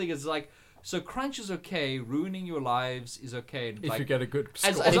that's the other thing. Is like, so crunch is okay, ruining your lives is okay. And If like, you get a good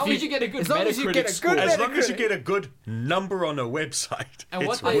score. as long as you get a good as long as you Metacritic get a score. good As long as you Metacritic. get a good number on a website. And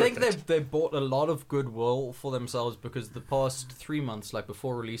what it's they- I worth think it. they bought a lot of goodwill for themselves because the past 3 months, like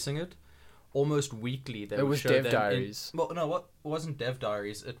before releasing it, almost weekly they It would was show Dev them Diaries. well, no, what it wasn't Dev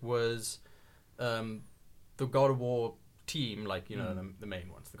Diaries. It was the God of War team, like the main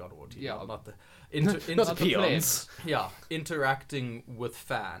ones, the God of War team, Yeah. not the Not the peons. plebs. yeah, interacting with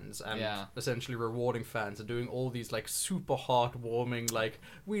fans and Yeah. essentially rewarding fans and doing all these like super heartwarming, like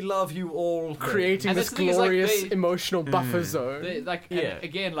we love you all, Creating And this the thing is, like, glorious they- emotional buffer zone. They, like, and Yeah.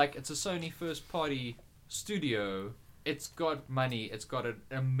 again, like, it's a Sony first party studio. It's got money. It's got an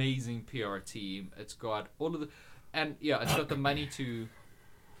amazing PR team. It's got all of the, and yeah, it's got the money to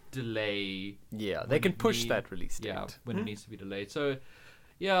delay. Yeah, they when can it push need- that release date. Yeah, when it needs to be delayed. So,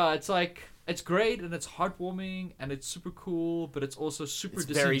 yeah, it's like, it's great and it's heartwarming and it's super cool, but it's also super It's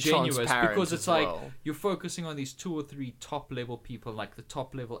very disingenuous transparent because as it's like well. you're focusing on these 2 or 3 top level people, like the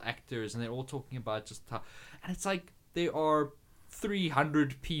top level actors, and they're all talking about just how, and it's like there are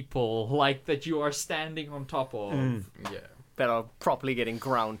 300 people like that you are standing on top of. yeah. That are properly getting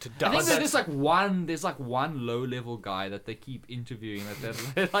ground to I dust. think there's like one low level guy that they keep interviewing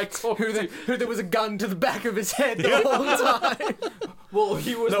that they're like talking to. who there was a gun to the back of his head the whole time. Well,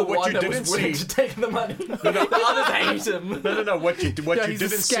 he was No, the what one you that didn't was willing see- to take the money. The others hate him. No. What you Yeah, you he's a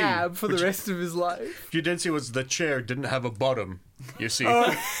didn't scab see, for the rest of his life. you didn't see was the chair didn't have a bottom. You see,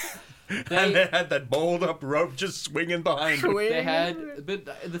 Oh. and they had that balled up rope just swinging behind. them. They had, but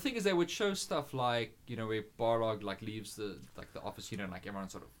the thing is, they would show stuff like, where Barlog like leaves the office, and like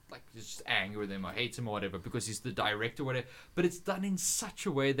everyone's sort of like just angry with him or hates him or whatever because he's the director or whatever. But it's done in such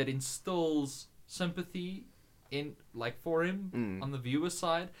a way that instills sympathy in like for him on the viewer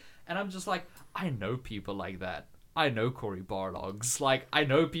side, and I'm just like, I know people like that. I know Cory Barlogs. Like, I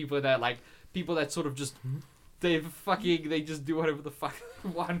know people that sort of just they just do whatever the fuck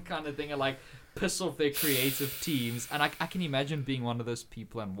one kind of thing and like piss off their creative teams. And I can imagine being one of those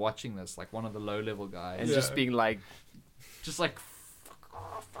people and watching this, like one of the low level guys, And just being like, just like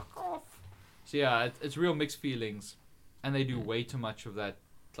fuck off. So yeah, it's real mixed feelings, and they do way too much of that,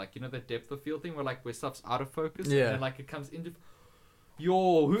 like that depth of field thing where stuff's out of focus, Yeah. and then like it comes into.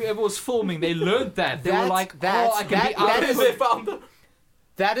 Whoever was filming, they learned that. They were That's- like, that's- I can be that out is- of They found the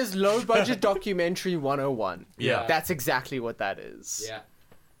that is low budget documentary 101. Yeah. That's exactly what that is. Yeah.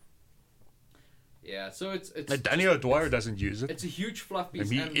 Yeah, so it's Danny O'Dwyer doesn't use it. it's a huge fluff piece.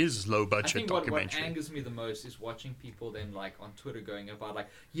 And he and is low I budget think what documentary. angers me the most is watching people then like on Twitter going about like,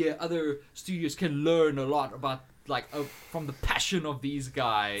 yeah, other studios can learn a lot about from the passion of these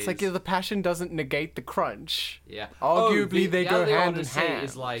guys. It's like the passion doesn't negate the crunch. Yeah. Arguably, they go other thing I hand wanna in say hand.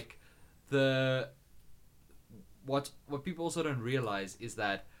 Is like what people also don't realize is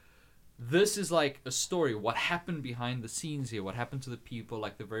that this is like a story. What happened behind the scenes here? What happened to the people?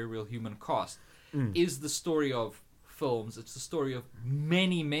 Like the very real human cost is the story of films. It's the story of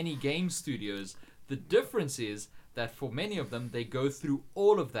many game studios. The difference is that for many of them, they go through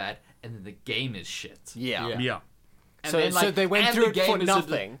all of that, and then the game is shit. Yeah. Yeah. And So- then, so they went and through the it for game is a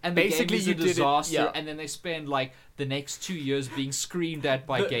nothing. and the Basically, game is you a did it- disaster, yeah. and then they spend like the next 2 years being screamed at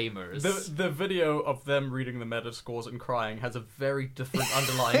by gamers. The video of them reading the meta scores and crying has a very different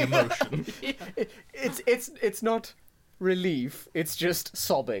underlying emotion. It's not relief. It's just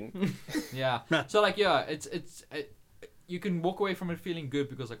sobbing. Yeah. So like, yeah, it's you can walk away from it feeling good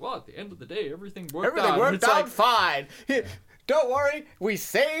because like, well, at the end of the day, everything worked Everything out. worked It's out like, fine. Don't worry, we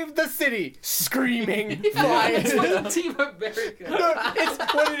saved the city. Screaming, flying. it's like Team America. No,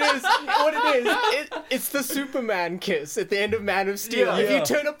 it's what it is. What it is. It's the Superman kiss at the end of Man of Steel. Yeah. If you Yeah.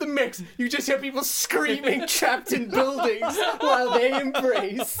 turn up the mix, you just hear people screaming trapped in buildings while they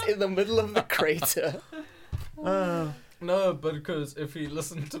embrace in the middle of the crater. No, but because if he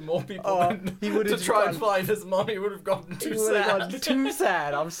listened to more people He to would've try and gone- find his mom, he would have gotten too It would have sad. gotten too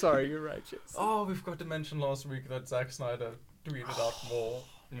sad. I'm sorry, you're righteous. Oh, we've got to mention last week that Zack Snyder tweeted out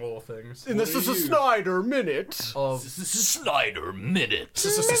more things. And this is a Snyder minute. Of This is Snyder Minute. this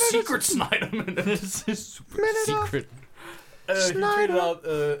is a secret Snyder minute. This is super secret. He Snyder. tweeted out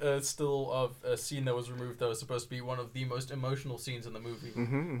a still of a scene that was removed that was supposed to be one of the most emotional scenes in the movie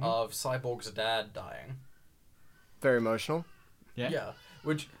of Cyborg's dad dying. Very emotional. Yeah.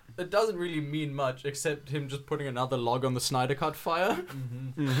 Which it doesn't really mean much except him just putting another log on the Snyder Cut fire,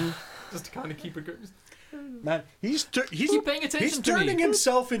 just to kind of keep it going. Man, he's Keep paying attention he's to me. turning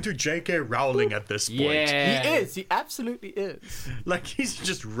himself into J.K. Rowling at this point. Yeah. He is. He absolutely is. Like he's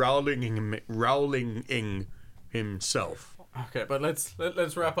just rowling himself. Okay, but let's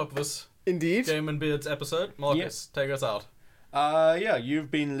wrap up this Indeed. Game and Beards episode. Marcus, take us out. Yeah, you've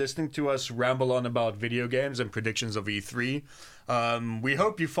been listening to us ramble on about video games and predictions of E3. We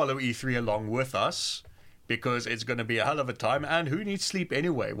hope you follow E3 along with us because it's going to be a hell of a time. And who needs sleep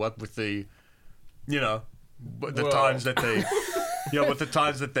anyway? What with the, the Well. times that they, with the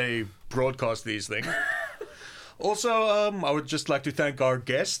times that they broadcast these things. Also, I would just like to thank our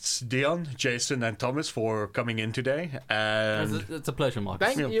guests, Dion, Jason, and Thomas, for coming in today. And It's a pleasure, Marcus.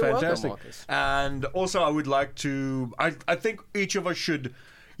 Thank you. yeah, You're welcome, fantastic. Marcus. And also, I would like to. I think each of us should,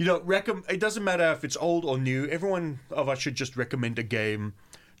 recommend. It doesn't matter if it's old or new. Everyone of us should just recommend a game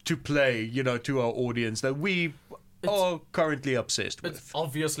to play, to our audience that we are currently obsessed with. It's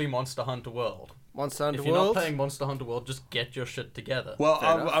obviously Monster Hunter World. Monster Hunter If you're World. not playing Monster Hunter World, just get your shit together. Well, Fair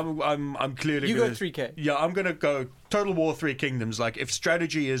I'm clearly You go gonna, 3K. Yeah, I'm gonna go Total War 3 Kingdoms. Like, if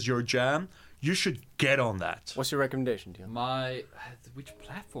strategy is your jam, you should get on that. What's your recommendation, Dion? Which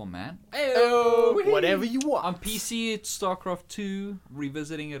platform, man? Oh, whatever you want. On PC, it's StarCraft 2.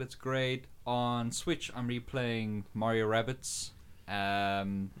 Revisiting it, it's great. On Switch, I'm replaying Mario Rabbids. I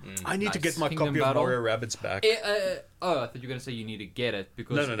need to Nice. get my Kingdom copy Battle. of Mario Rabbids back. I thought you were going to say you need to get it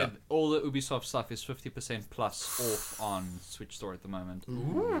because No. all the Ubisoft stuff is 50% plus off on Switch Store at the moment.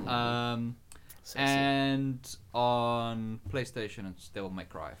 And on PlayStation, it's Devil May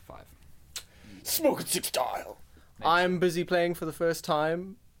Cry 5. Smoke and Six Style. I'm busy playing for the first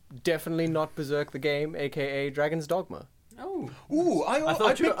time. Definitely not Berserk the game, aka Dragon's Dogma. Oh. Ooh, I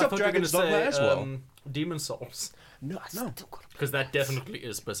picked up Dragon's Dogma as well. Demon Souls. No, I still got Because that definitely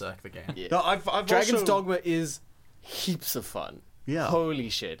is Berserk the game. Yeah. No, I've Dragon's also, Dogma is heaps of fun. Yeah. Holy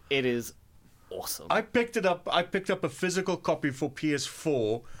shit, it is awesome. I picked it up. I picked up a physical copy for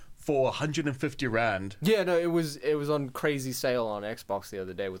PS4 for 150 rand. Yeah, no, it was on crazy sale on Xbox the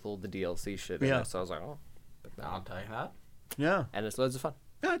other day with all the DLC shit. In Yeah. it, so I was like, oh, pick that I'll up. take that. Yeah, And it's loads of fun.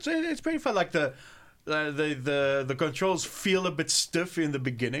 yeah, it's pretty fun. Like the controls feel a bit stiff in the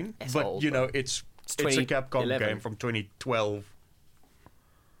beginning, It's but old, it's a Capcom 2011. game from 2012.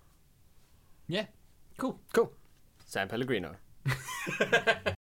 Yeah. Cool. San Pellegrino.